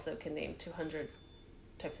bartender also can name 200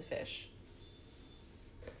 types of fish.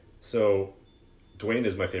 So, Dwayne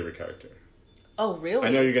is my favorite character. Oh, really?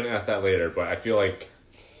 I know you're going to ask that later, but I feel like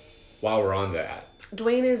while we're on that...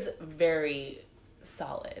 Dwayne is very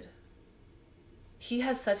solid. He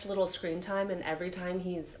has such little screen time, and every time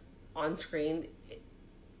he's on screen,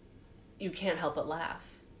 you can't help but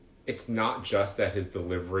laugh. It's not just that his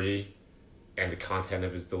delivery and the content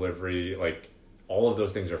of his delivery, like, all of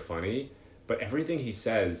those things are funny, but everything he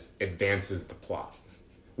says advances the plot,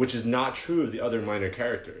 which is not true of the other minor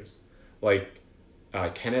characters. Like,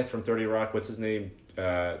 Kenneth from 30 Rock, what's his name?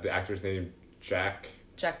 The actor's name, Jack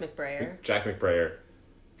McBrayer. Jack McBrayer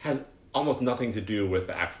has almost nothing to do with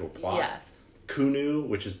the actual plot. Yes. Kunu,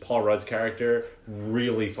 which is Paul Rudd's character,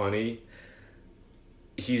 really funny.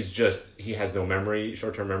 He has no memory,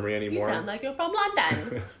 short-term memory anymore. You sound like you're from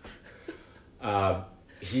London.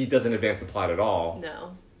 He doesn't advance the plot at all.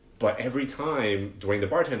 No. But every time Dwayne the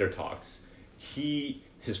bartender talks,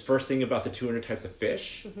 his first thing about the 200 types of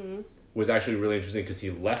fish was actually really interesting because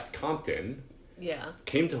he left Compton,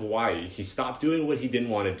 came to Hawaii, he stopped doing what he didn't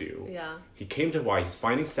want to do. Yeah. He came to Hawaii, he's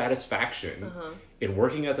finding satisfaction in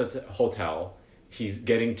working at the hotel. He's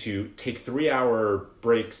getting to take 3-hour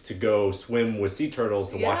breaks to go swim with sea turtles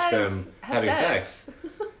to watch them having sex.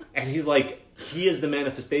 And he's like, he is the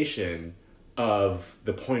manifestation of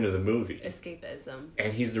the point of the movie. Escapism.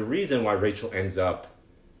 And he's the reason why Rachel ends up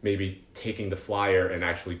maybe taking the flyer and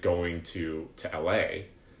actually going to LA.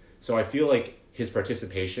 So I feel like his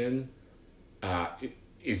participation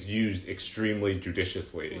is used extremely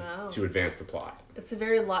judiciously to advance the plot. It's a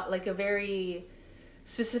very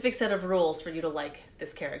specific set of rules for you to like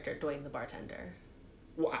this character, Dwayne the bartender.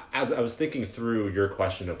 Well, as I was thinking through your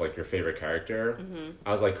question of like your favorite character,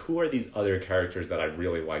 I was like, who are these other characters that I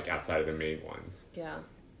really like outside of the main ones? Yeah.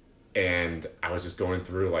 And I was just going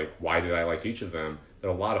through like, why did I like each of them? There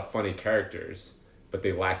are a lot of funny characters, but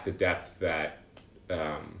they lack the depth that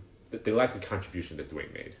they lack the contribution that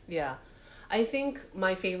Dwayne made. Yeah. I think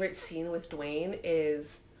my favorite scene with Dwayne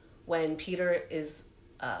is when Peter is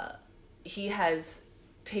he has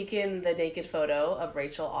taken the naked photo of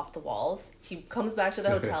Rachel off the walls. He comes back to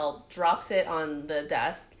the hotel, drops it on the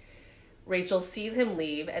desk. Rachel sees him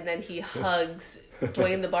leave, and then he hugs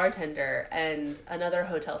Dwayne the bartender and another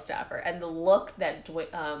hotel staffer. And the look that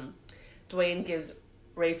Dwayne gives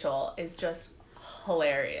Rachel is just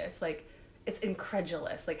hilarious. Like, it's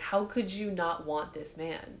incredulous. Like, how could you not want this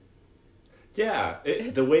man? Yeah,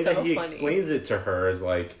 the way that he explains it to her is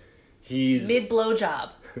like, he's...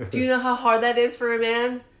 Mid-blowjob. Do you know how hard that is for a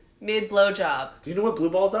man? Mid-blowjob. Do you know what blue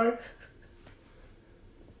balls are?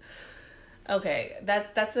 Okay,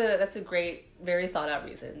 that's a great, very thought out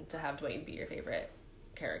reason to have Dwayne be your favorite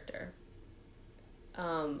character.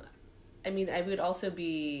 I mean, I would also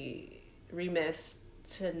be remiss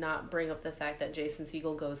to not bring up the fact that Jason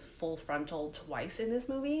Segel goes full frontal twice in this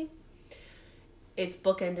movie. It's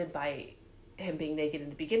bookended by him being naked in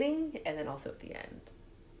the beginning and then also at the end.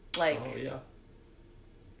 Like, oh yeah,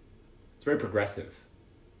 it's very progressive.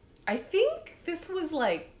 I think this was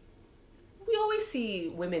like, we always see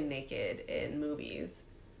women naked in movies.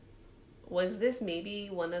 Was this maybe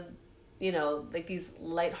one of, like these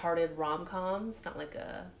lighthearted rom-coms, not like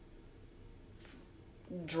a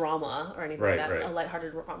drama or anything like that, right. A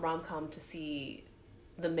lighthearted rom-com to see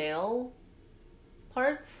the male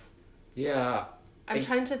parts? Yeah. I'm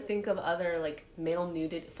trying to think of other like male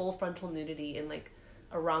nudity, full frontal nudity in like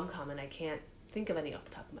a rom-com, and I can't think of any off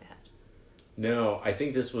the top of my head. No, I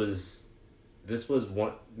think this was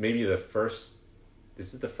one, maybe this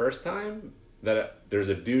is the first time that there's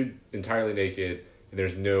a dude entirely naked and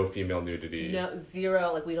there's no female nudity. No,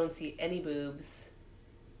 zero, like we don't see any boobs.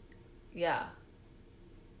 Yeah.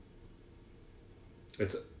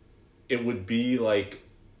 It would be like,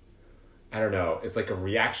 I don't know, it's like a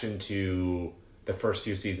reaction to the first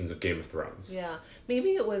few seasons of Game of Thrones. Yeah.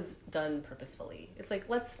 Maybe it was done purposefully. It's like,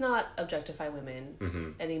 let's not objectify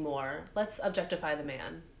women anymore. Let's objectify the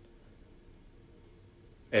man.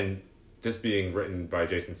 And this being written by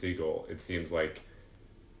Jason Segel, it seems like,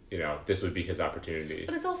 this would be his opportunity.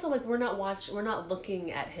 But it's also like we're not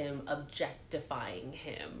looking at him objectifying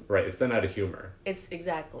him. Right, it's done out of humor. It's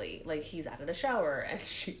exactly like he's out of the shower and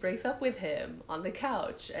she breaks up with him on the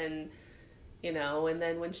couch, and and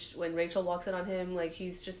then when Rachel walks in on him, like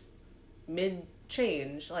he's just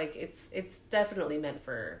mid-change. Like it's definitely meant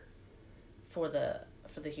for the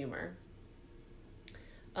humor.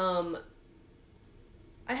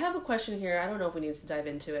 I have a question here. I don't know if we need to dive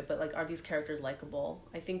into it, but like, are these characters likable?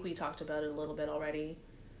 I think we talked about it a little bit already.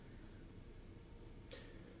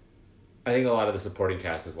 I think a lot of the supporting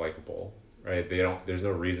cast is likable, right? There's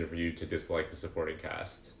no reason for you to dislike the supporting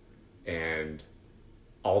cast. And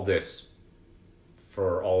Aldous,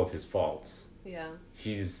 for all of his faults, Yeah.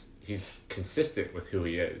 he's consistent with who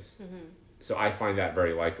he is. Mm-hmm. So I find that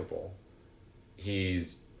very likable.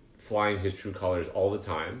 He's flying his true colors all the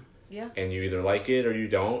time. Yeah. And you either like it or you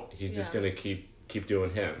don't. He's just Yeah. going to keep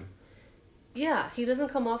doing him. Yeah, he doesn't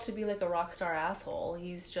come off to be like a rock star asshole.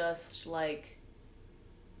 He's just like...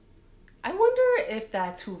 I wonder if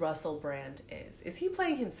that's who Russell Brand is. Is he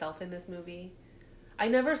playing himself in this movie? I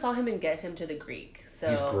never saw him in Get Him to the Greek, so...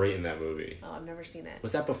 He's great in that movie. Oh, I've never seen it.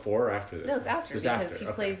 Was that before or after this? No, it's after, It's because after. he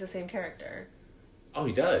Okay. plays the same character. Oh,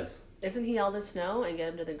 he does? Isn't he Aldous Snow and Get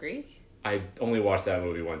Him to the Greek? I only watched that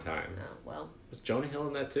movie one time. Oh, well. Was Jonah Hill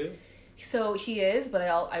in that too? So he is, but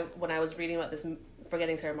I when I was reading about this,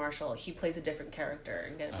 Forgetting Sarah Marshall, he plays a different character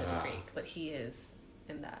in Get Him to the Greek, but he is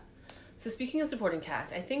in that. So speaking of supporting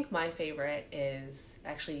cast, I think my favorite is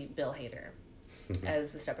actually Bill Hader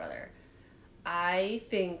as the stepbrother. I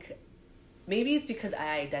think maybe it's because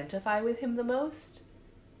I identify with him the most.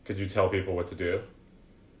 Could you tell people what to do?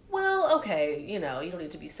 Well, okay, you don't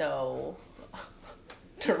need to be so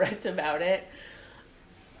direct about it.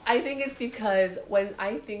 I think it's because when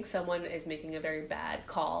I think someone is making a very bad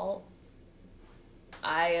call,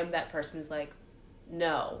 I am that person who's like,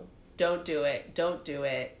 no, don't do it,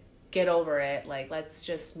 get over it, like, let's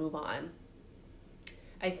just move on.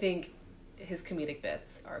 I think his comedic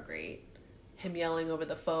bits are great. Him yelling over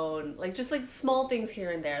the phone, like, just like small things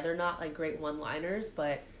here and there. They're not like great one-liners,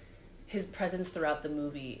 but his presence throughout the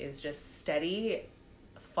movie is just steady,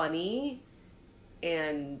 funny,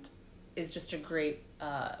 and is just a great,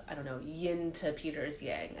 yin to Peter's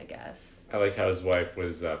yang, I guess. I like how his wife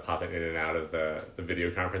was popping in and out of the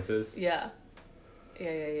video conferences. Yeah.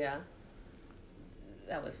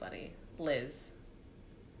 That was funny. Liz.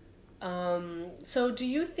 So do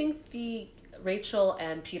you think the Rachel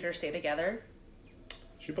and Peter stay together?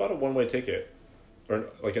 She bought a one-way ticket. Or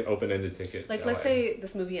like an open-ended ticket. Like, to let's LA. say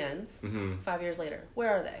this movie ends, Mm-hmm. 5 years later. Where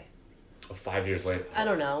are they? 5 years later. I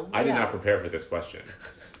don't know. I did Yeah. not prepare for this question.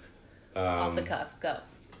 Off the cuff. Go.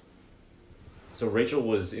 So Rachel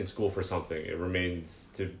was in school for something. It remains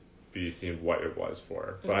to be seen what it was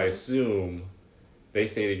for. But I assume they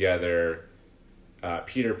stay together.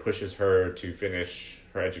 Peter pushes her to finish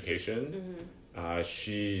her education.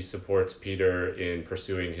 She supports Peter in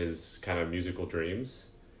pursuing his kind of musical dreams.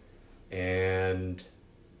 And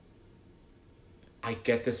I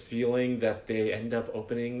get this feeling that they end up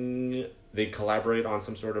they collaborate on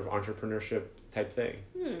some sort of entrepreneurship type thing.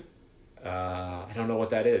 I don't know what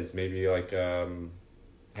that is. Maybe like, I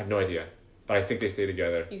have no idea. But I think they stay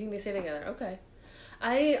together. You think they stay together? Okay.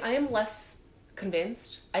 I am less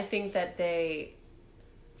convinced. I think that they,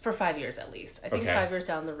 for 5 years at least, I think Okay. 5 years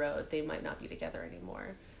down the road, they might not be together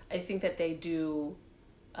anymore. I think that they do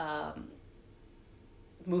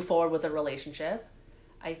move forward with a relationship.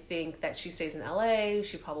 I think that she stays in LA,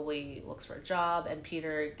 she probably looks for a job, and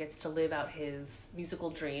Peter gets to live out his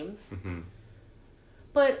musical dreams.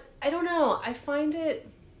 But I don't know, I find it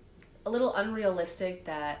a little unrealistic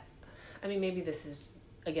that, I mean, maybe this is,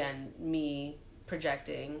 again, me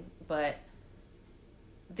projecting, but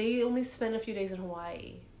they only spend a few days in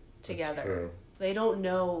Hawaii together. That's true. They don't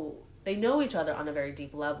know, they know each other on a very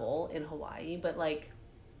deep level in Hawaii, but like,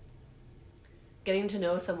 getting to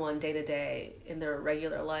know someone day to day in their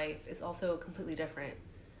regular life is also completely different.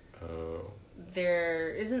 Oh. There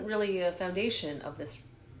isn't really a foundation of this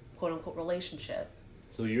quote unquote relationship.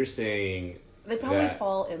 So you're saying They probably that-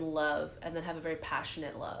 fall in love and then have a very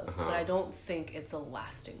passionate love, but I don't think it's a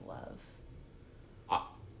lasting love.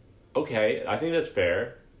 Okay, I think that's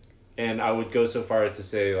fair. And I would go so far as to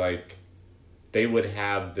say, like, they would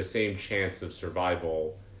have the same chance of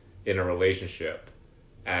survival in a relationship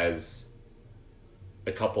as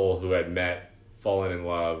a couple who had met, fallen in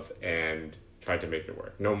love, and tried to make it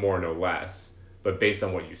work. No more, no less. But based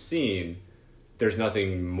on what you've seen, there's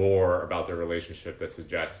nothing more about their relationship that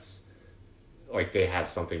suggests, like, they have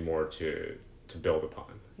something more to build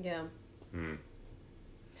upon. Yeah.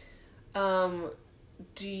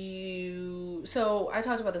 So I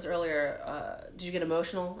talked about this earlier. Did you get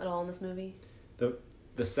emotional at all in this movie?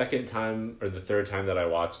 The second time or the third time that I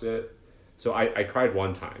watched it, so I cried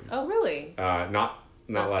one time. Oh, really? Not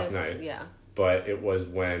last this- night. Yeah. But it was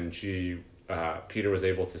when Peter was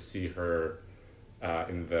able to see her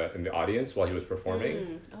in the audience while he was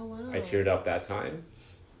performing. Oh, wow. I teared up that time.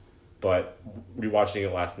 But rewatching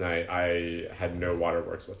it last night, I had no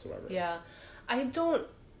waterworks whatsoever. Yeah. I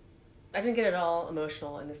didn't get at all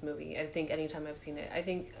emotional in this movie. I think anytime I've seen it, I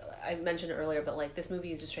think I mentioned it earlier, but like this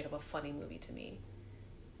movie is just straight up a funny movie to me.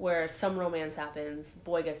 where some romance happens,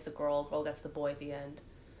 boy gets the girl gets the boy at the end.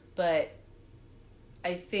 But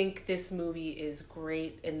I think this movie is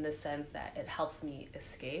great in the sense that it helps me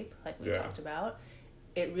escape, like we talked about.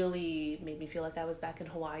 It really made me feel like I was back in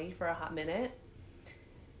Hawaii for a hot minute.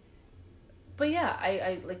 But yeah,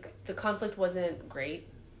 I like, the conflict wasn't great.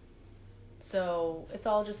 So it's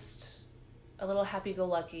all just a little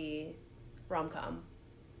happy-go-lucky rom-com.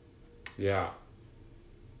 Yeah.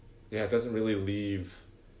 Yeah, it doesn't really leave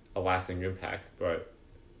a lasting impact, but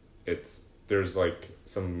there's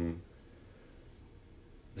some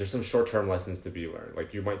short-term lessons to be learned.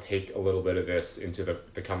 Like, you might take a little bit of this into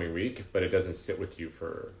the coming week, but it doesn't sit with you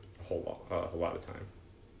for a whole lot of time.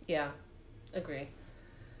 Yeah, agree.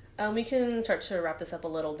 We can start to wrap this up a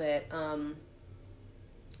little bit.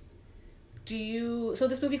 So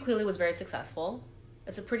this movie clearly was very successful.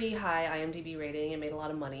 It's a pretty high IMDb rating. It made a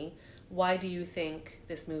lot of money. Why do you think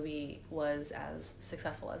this movie was as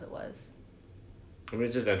successful as it was? I mean,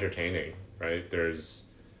 it's just entertaining, right? There's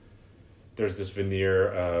this veneer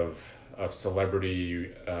of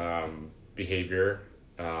celebrity behavior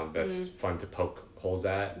that's fun to poke holes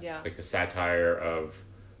at. Yeah. Like the satire of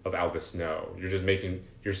Elvis Snow.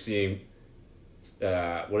 You're seeing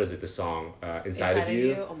what is it? The song Inside of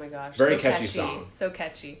You. Oh my gosh! Very so catchy song. So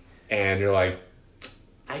catchy. And you're like,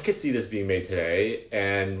 I could see this being made today,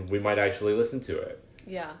 and we might actually listen to it.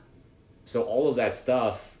 Yeah. So all of that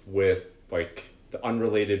stuff with like the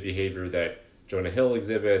unrelated behavior that Jonah Hill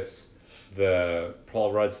exhibits, the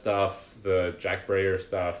Paul Rudd stuff, the Jack Breyer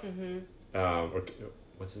stuff, or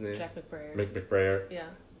what's his name? Jack McBrayer. McBrayer. Yeah.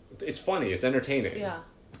 It's funny. It's entertaining. Yeah.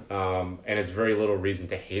 And it's very little reason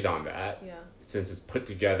to hate on that. Yeah. Since it's put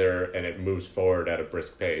together and it moves forward at a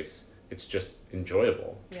brisk pace, it's just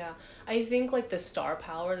enjoyable. Yeah. I think like the star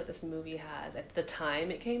power that this movie has at the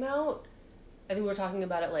time it came out, I think we were talking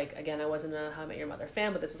about it, like, again, I wasn't a How I Met Your Mother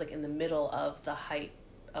fan, but this was like in the middle of the height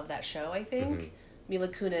of that show, I think. Mila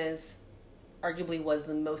Kunis arguably was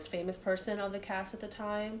the most famous person of the cast at the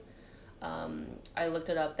time. I looked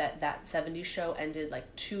it up that 70s show ended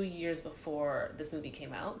like 2 years before this movie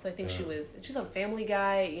came out. So I think she's on Family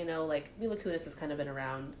Guy, you know, like Mila Kunis has kind of been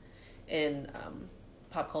around in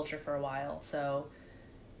pop culture for a while. So,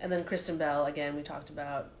 and then Kristen Bell, again, we talked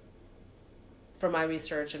about, from my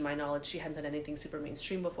research and my knowledge, she hadn't done anything super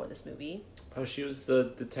mainstream before this movie. Oh, she was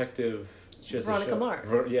the detective. She has Veronica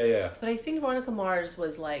Mars. Yeah. But I think Veronica Mars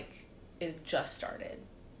was like, it just started.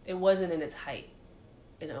 It wasn't in its height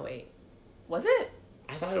in 2008. Was it?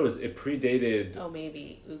 I thought it predated. Oh,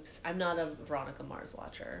 maybe. Oops. I'm not a Veronica Mars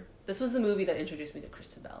watcher. This was the movie that introduced me to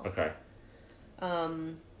Kristen Bell. Okay.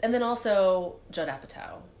 And then also Judd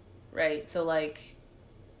Apatow, right? So, like,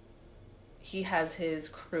 he has his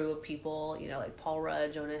crew of people, you know, like Paul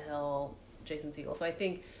Rudd, Jonah Hill, Jason Segel. So I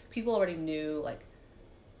think people already knew, like,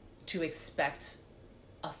 to expect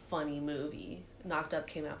a funny movie. Knocked Up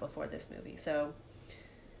came out before this movie. So,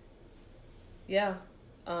 yeah.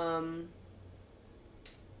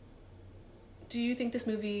 Do you think this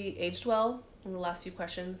movie aged well? In the last few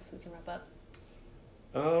questions, we can wrap up.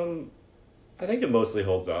 I think it mostly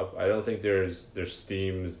holds up. I don't think there's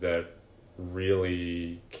themes that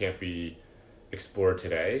really can't be explored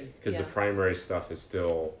today, because the primary stuff is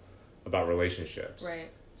still about relationships. Right.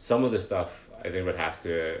 Some of the stuff I think would have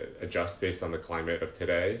to adjust based on the climate of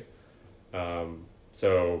today.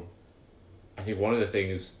 So I think one of the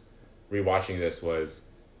things rewatching this was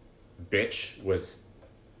bitch was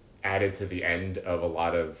added to the end of a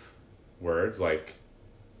lot of words, like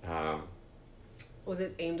was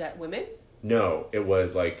it aimed at women? No, it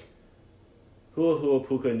was like hua hua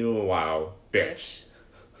puka nua wow bitch.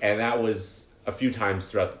 And that was a few times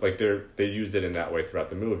throughout, like they used it in that way throughout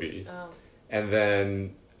the movie. Oh. And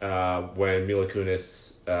then when Mila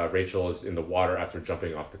Kunis, Rachel is in the water after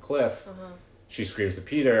jumping off the cliff, she screams to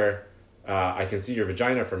Peter, I can see your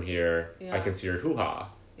vagina from here. I can see your hoo-ha.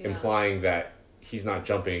 Implying that he's not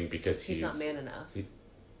jumping because he's not man enough.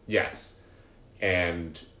 Yes.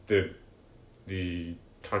 And the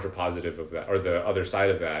contrapositive of that, or the other side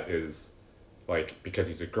of that, is like, because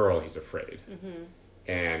he's a girl, he's afraid.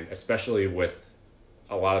 And especially with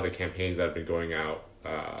a lot of the campaigns that have been going out,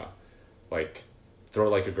 like Throw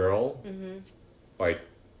Like a Girl, like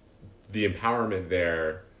the empowerment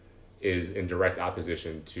there is in direct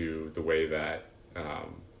opposition to the way that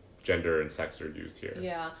gender and sex are used here.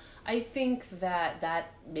 Yeah, I think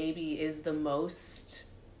that maybe is the most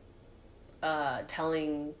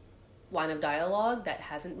telling line of dialogue that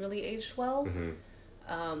hasn't really aged well.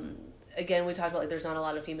 Again, we talked about, like, there's not a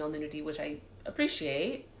lot of female nudity, which I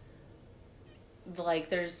appreciate. Like,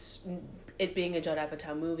 there's it being a Judd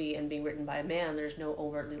Apatow movie and being written by a man, there's no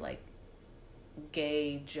overtly, like,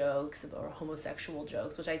 gay jokes or homosexual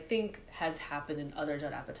jokes, which I think has happened in other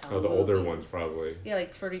Judd Apatow Oh, the movies. older ones probably. Yeah,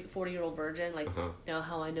 like 40-year-old virgin, like, you know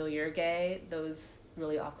how I know you're gay, those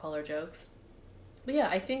really off-color jokes. But yeah,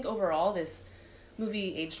 I think overall this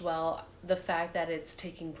movie aged well. The fact that it's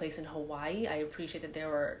taking place in Hawaii, I appreciate that there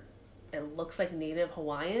were, it looks like native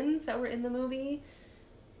Hawaiians that were in the movie.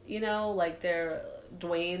 You know, like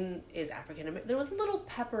Dwayne is African American. There was a little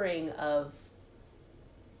peppering of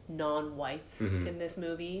non-whites in this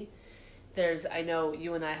movie. I know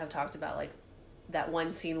you and I have talked about like that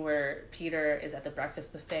one scene where Peter is at the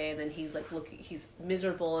breakfast buffet and then he's like he's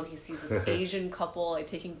miserable and he sees this Asian couple like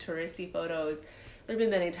taking touristy photos. There've been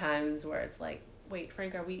many times where it's like, wait,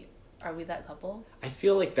 Frank, are we that couple? I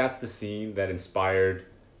feel like that's the scene that inspired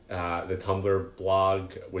the Tumblr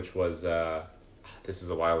blog, which was this is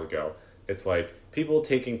a while ago. It's like people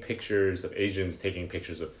taking pictures of Asians taking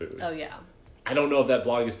pictures of food. Oh yeah. I don't know if that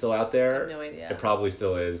blog is still out there. I have no idea. It probably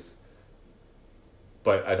still is.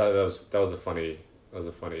 But I thought that was a funny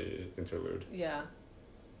interlude. Yeah.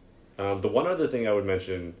 The one other thing I would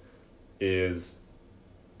mention is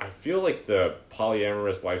I feel like the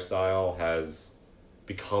polyamorous lifestyle has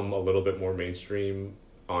become a little bit more mainstream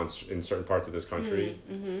in certain parts of this country.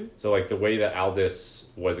 Mm-hmm. So like the way that Aldous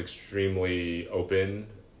was extremely open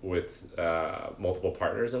with multiple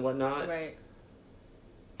partners and whatnot. Right.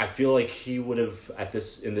 I feel like he would have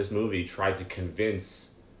in this movie tried to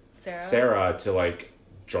convince Sarah to like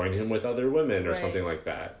join him with other women or right. something like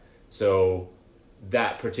that. So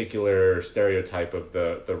that particular stereotype of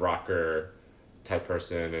the rocker type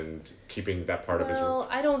person and keeping that part of his... Well,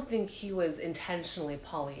 I don't think he was intentionally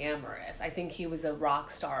polyamorous. I think he was a rock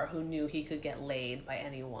star who knew he could get laid by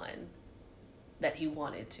anyone that he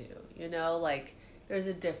wanted to. You know, like there's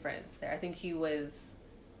a difference there. I think he was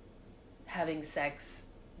having sex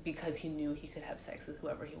because he knew he could have sex with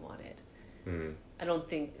whoever he wanted. I don't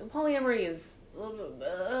think polyamory is a little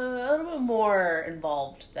bit more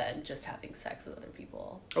involved than just having sex with other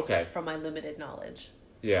people. Okay. From my limited knowledge.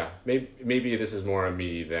 Yeah, maybe this is more on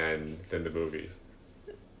me than the movie.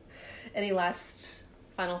 Any last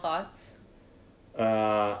final thoughts?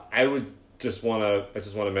 I just want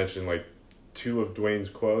to mention like two of Dwayne's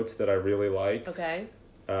quotes that I really liked. Okay.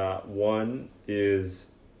 One is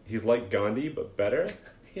he's like Gandhi but better.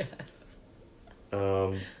 Yes.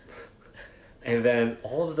 And then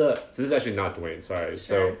so this is actually not Dwayne, sorry. Sure.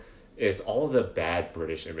 So it's all of the bad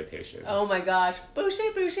British imitations. Oh my gosh.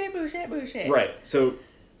 Boucher, boucher, boucher, boucher. Right. So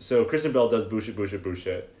Kristen Bell does boucher, boucher,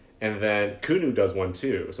 boucher. And then Kunu does one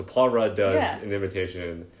too. So Paul Rudd does an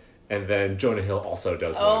imitation. And then Jonah Hill also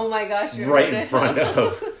does one. Oh my gosh. Right in front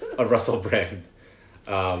of Russell Brand.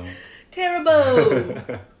 Terrible.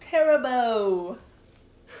 Terrible.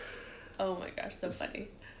 Oh my gosh, so funny.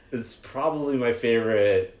 It's probably my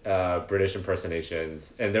favorite British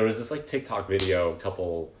impersonations. And there was this like TikTok video a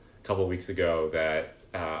couple weeks ago that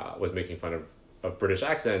was making fun of British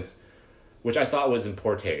accents, which I thought was in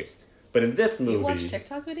poor taste. But in this movie, you watch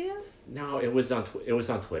TikTok videos? No, it was on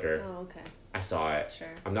Twitter. Oh, okay. I saw it.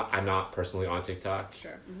 Sure. I'm not personally on TikTok.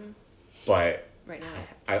 Sure. Mm-hmm. But right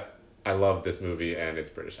now, I love this movie and its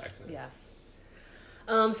British accents.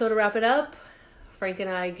 Yes. So to wrap it up, Frank and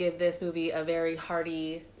I give this movie a very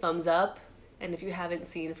hearty thumbs up. And if you haven't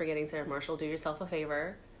seen Forgetting Sarah Marshall, do yourself a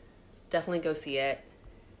favor. Definitely go see it.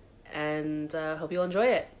 And hope you'll enjoy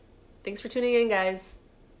it. Thanks for tuning in, guys.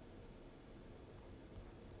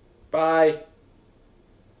 Bye.